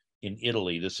in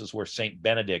Italy. This is where St.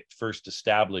 Benedict first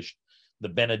established the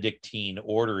Benedictine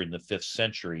order in the 5th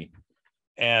century.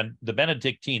 And the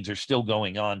Benedictines are still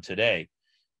going on today.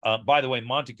 By the way,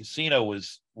 Monte Cassino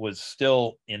was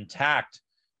still intact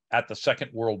at the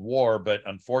Second World War, but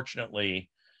unfortunately,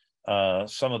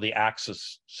 some of the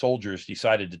Axis soldiers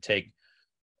decided to take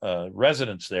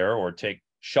residence there or take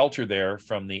shelter there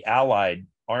from the Allied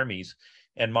armies,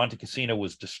 and Monte Cassino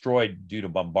was destroyed due to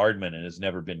bombardment and has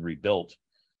never been rebuilt,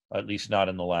 at least not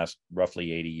in the last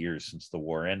roughly 80 years since the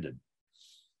war ended.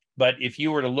 But if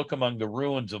you were to look among the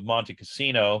ruins of Monte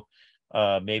Cassino,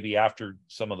 maybe after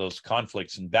some of those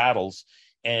conflicts and battles,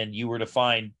 and you were to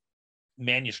find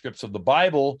manuscripts of the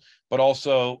Bible, but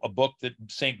also a book that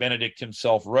St. Benedict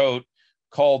himself wrote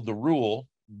called The Rule.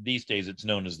 These days it's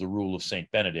known as the Rule of St.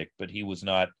 Benedict, but he was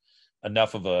not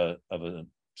enough of a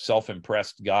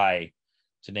self-impressed guy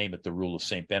to name it the Rule of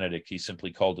St. Benedict. He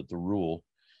simply called it The Rule.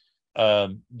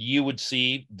 You would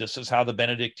see this is how the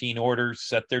Benedictine order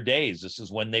set their days. This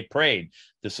is when they prayed.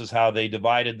 This is how they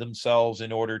divided themselves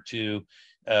in order to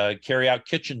carry out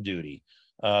kitchen duty.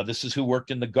 This is who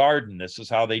worked in the garden. This is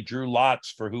how they drew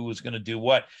lots for who was going to do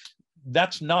what.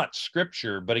 That's not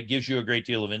scripture, but it gives you a great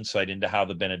deal of insight into how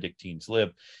the Benedictines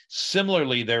lived.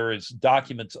 Similarly, there is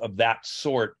documents of that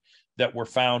sort that were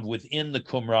found within the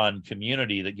Qumran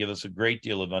community that give us a great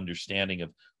deal of understanding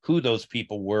of who those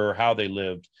people were, how they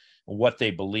lived, what they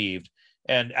believed.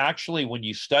 And actually, when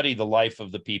you study the life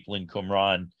of the people in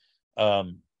Qumran,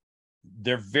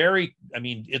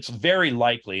 it's very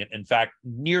likely, in fact,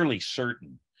 nearly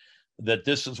certain, that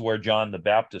this is where John the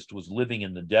Baptist was living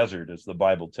in the desert, as the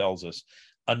Bible tells us,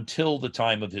 until the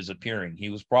time of his appearing. He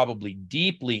was probably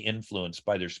deeply influenced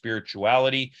by their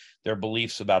spirituality, their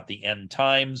beliefs about the end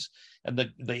times, and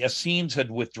the Essenes had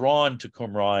withdrawn to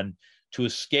Qumran to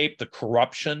escape the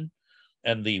corruption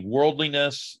and the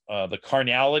worldliness, the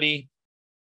carnality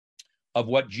of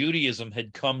what Judaism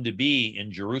had come to be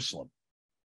in Jerusalem.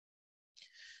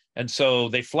 And so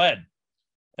they fled,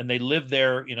 and they lived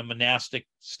there in a monastic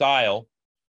style.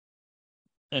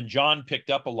 And John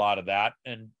picked up a lot of that,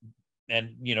 and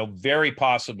very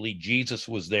possibly Jesus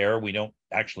was there. We don't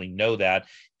actually know that.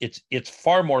 It's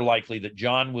far more likely that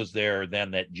John was there than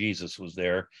that Jesus was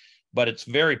there, but it's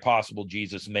very possible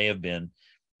Jesus may have been.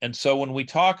 And so when we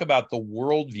talk about the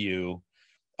worldview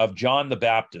of John the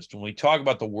Baptist, when we talk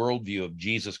about the worldview of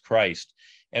Jesus Christ,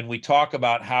 and we talk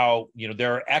about how,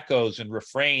 there are echoes and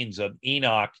refrains of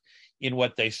Enoch in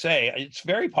what they say, it's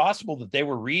very possible that they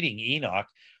were reading Enoch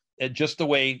just the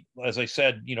way, as I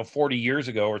said, 40 years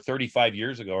ago or 35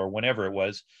 years ago or whenever it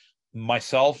was,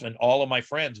 myself and all of my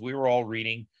friends, we were all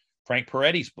reading Frank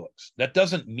Peretti's books. That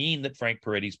doesn't mean that Frank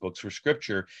Peretti's books were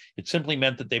scripture. It simply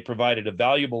meant that they provided a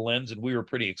valuable lens, and we were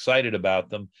pretty excited about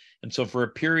them. And so for a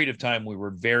period of time, we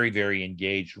were very, very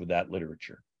engaged with that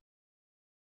literature.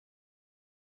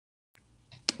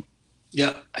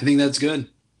 Yeah, I think that's good.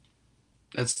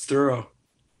 That's thorough.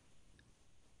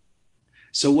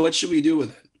 So what should we do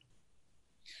with it?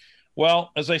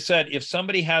 Well, as I said, if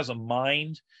somebody has a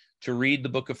mind to read the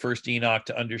book of First Enoch,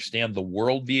 to understand the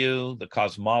worldview, the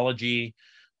cosmology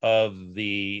of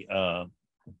the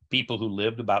people who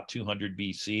lived about 200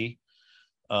 BC,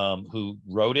 who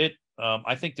wrote it,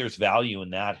 I think there's value in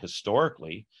that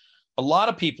historically. A lot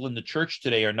of people in the church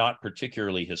today are not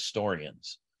particularly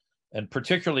historians, and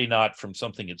particularly not from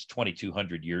something that's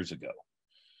 2,200 years ago.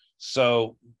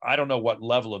 So I don't know what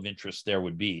level of interest there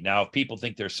would be. Now, if people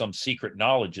think there's some secret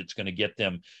knowledge that's going to get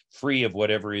them free of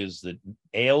whatever is that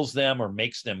ails them or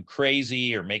makes them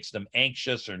crazy or makes them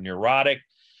anxious or neurotic,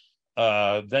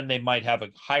 then they might have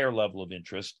a higher level of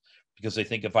interest because they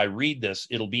think if I read this,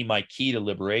 it'll be my key to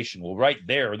liberation. Well, right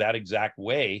there, that exact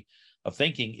way of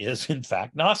thinking is in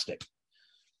fact Gnostic.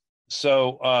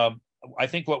 So I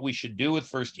think what we should do with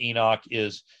First Enoch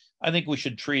is, I think we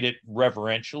should treat it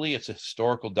reverentially. It's a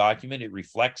historical document. It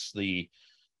reflects the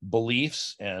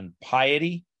beliefs and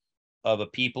piety of a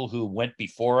people who went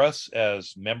before us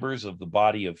as members of the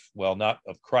body of, well, not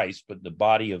of Christ, but the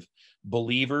body of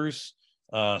believers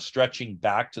stretching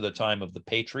back to the time of the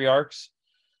patriarchs.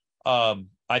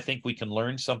 I think we can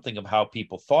learn something of how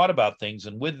people thought about things.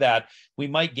 And with that, we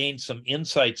might gain some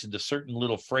insights into certain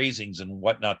little phrasings and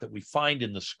whatnot that we find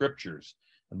in the scriptures.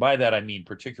 And by that, I mean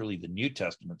particularly the New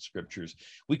Testament scriptures.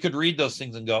 We could read those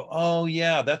things and go, oh,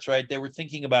 yeah, that's right. They were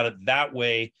thinking about it that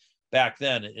way back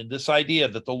then. And this idea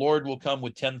that the Lord will come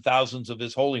with 10,000s of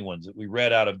his holy ones that we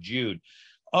read out of Jude.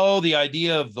 Oh, the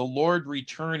idea of the Lord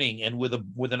returning and with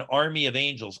an army of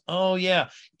angels. Oh, yeah.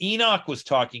 Enoch was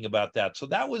talking about that. So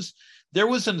there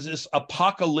was this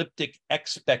apocalyptic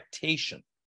expectation.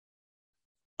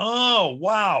 Oh,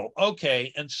 wow.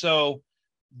 Okay. And so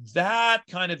that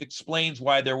kind of explains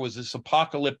why there was this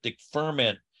apocalyptic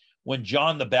ferment when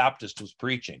John the Baptist was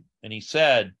preaching. And he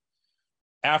said,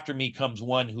 after me comes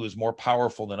one who is more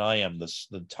powerful than I am,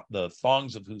 the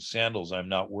thongs of whose sandals I'm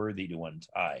not worthy to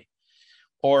untie.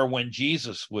 Or when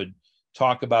Jesus would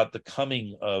talk about the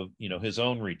coming of, his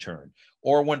own return.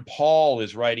 Or when Paul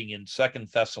is writing in 2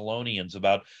 Thessalonians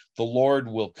about the Lord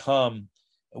will come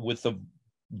with the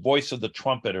voice of the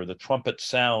trumpet or the trumpet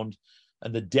sound,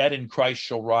 and the dead in Christ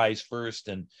shall rise first,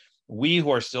 and we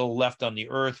who are still left on the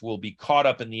earth will be caught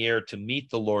up in the air to meet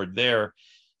the Lord there.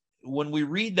 When we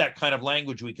read that kind of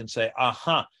language, we can say,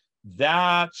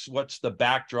 that's what's the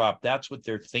backdrop. That's what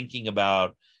they're thinking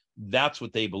about. That's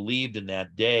what they believed in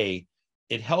that day.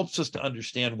 It helps us to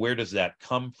understand where does that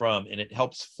come from, and it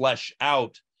helps flesh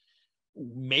out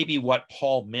maybe what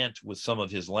Paul meant with some of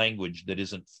his language that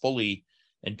isn't fully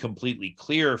and completely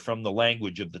clear from the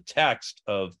language of the text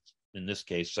of, in this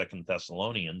case, 2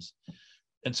 Thessalonians.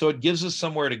 And so it gives us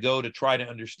somewhere to go to try to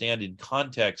understand in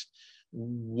context,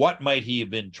 what might he have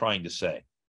been trying to say?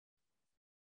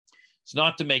 It's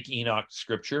not to make Enoch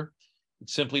scripture.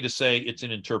 It's simply to say it's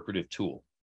an interpretive tool.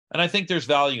 And I think there's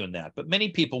value in that. But many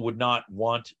people would not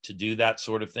want to do that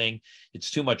sort of thing. It's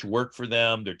too much work for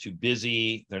them. They're too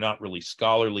busy. They're not really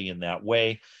scholarly in that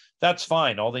way. That's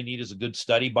fine. All they need is a good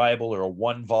study Bible or a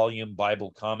 1-volume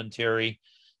Bible commentary.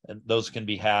 And those can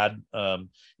be had, and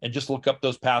just look up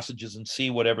those passages and see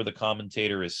whatever the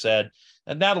commentator has said,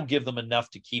 and that'll give them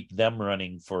enough to keep them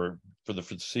running for the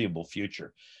foreseeable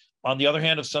future. On the other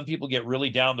hand, if some people get really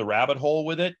down the rabbit hole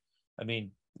with it, I mean,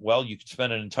 well, you could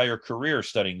spend an entire career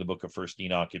studying the book of First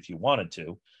Enoch if you wanted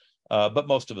to, but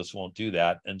most of us won't do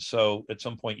that. And so at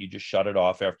some point, you just shut it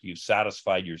off after you've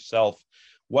satisfied yourself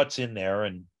what's in there,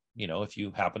 and if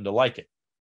you happen to like it.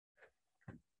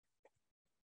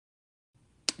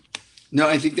 No,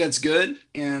 I think that's good.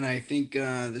 And I think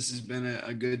this has been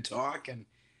a good talk. And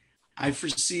I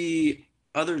foresee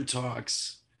other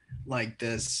talks like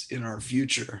this in our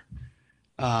future.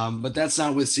 But that's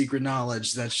not with secret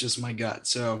knowledge. That's just my gut.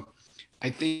 So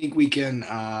I think we can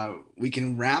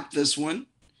wrap this one.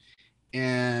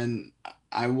 And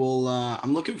I'm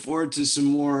looking forward to some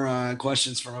more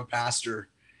questions from a pastor.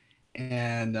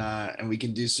 And we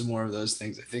can do some more of those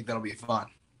things. I think that'll be fun.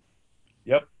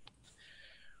 Yep.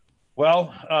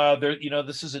 Well,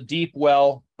 this is a deep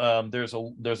well. There's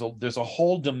a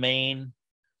whole domain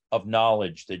of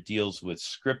knowledge that deals with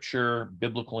scripture,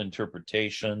 biblical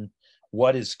interpretation,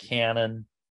 what is canon,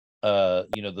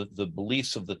 the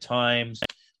beliefs of the times,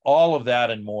 all of that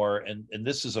and more. And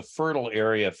this is a fertile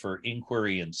area for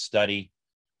inquiry and study.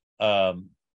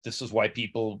 this is why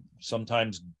people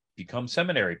sometimes become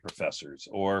seminary professors,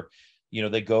 or,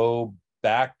 they go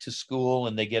back to school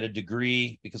and they get a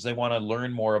degree because they want to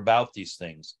learn more about these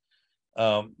things.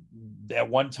 At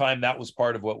one time, that was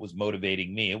part of what was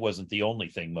motivating me. It wasn't the only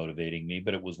thing motivating me,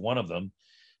 but it was one of them,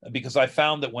 because I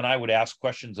found that when I would ask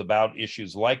questions about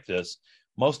issues like this,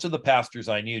 most of the pastors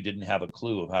I knew didn't have a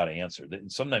clue of how to answer.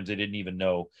 And sometimes they didn't even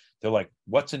know. They're like,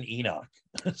 what's an Enoch?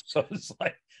 So it's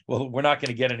like, well, we're not going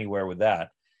to get anywhere with that.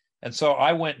 And so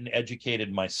I went and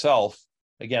educated myself.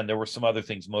 Again, there were some other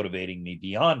things motivating me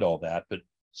beyond all that, but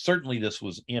certainly this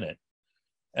was in it.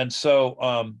 And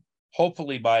so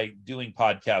hopefully by doing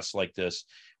podcasts like this,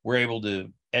 we're able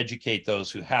to educate those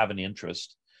who have an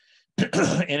interest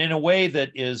and in a way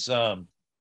that is, I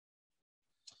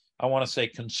want to say,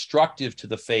 constructive to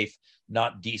the faith,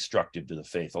 not destructive to the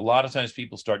faith. A lot of times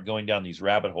people start going down these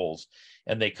rabbit holes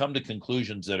and they come to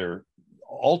conclusions that are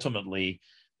ultimately,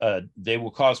 they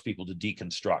will cause people to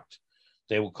deconstruct.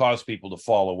 They will cause people to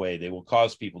fall away. They will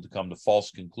cause people to come to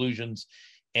false conclusions.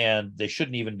 And they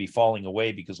shouldn't even be falling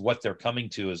away, because what they're coming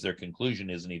to as their conclusion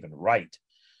isn't even right.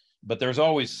 But there's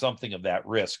always something of that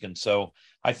risk. And so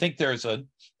I think there's a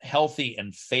healthy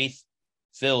and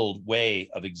faith-filled way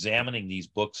of examining these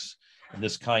books and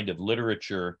this kind of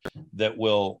literature that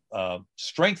will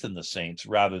strengthen the saints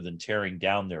rather than tearing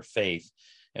down their faith.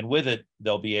 And with it,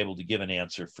 they'll be able to give an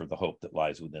answer for the hope that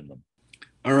lies within them.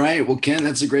 All right. Well, Ken,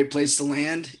 that's a great place to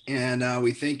land. And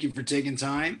we thank you for taking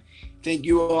time. Thank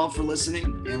you all for listening,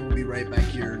 and we'll be right back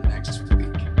here next week.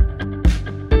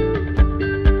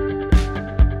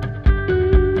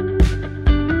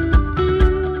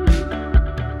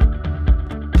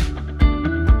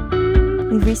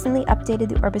 We've recently updated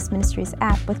the Orbis Ministries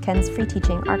app with Ken's free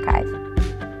teaching archive.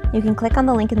 You can click on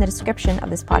the link in the description of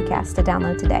this podcast to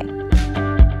download today.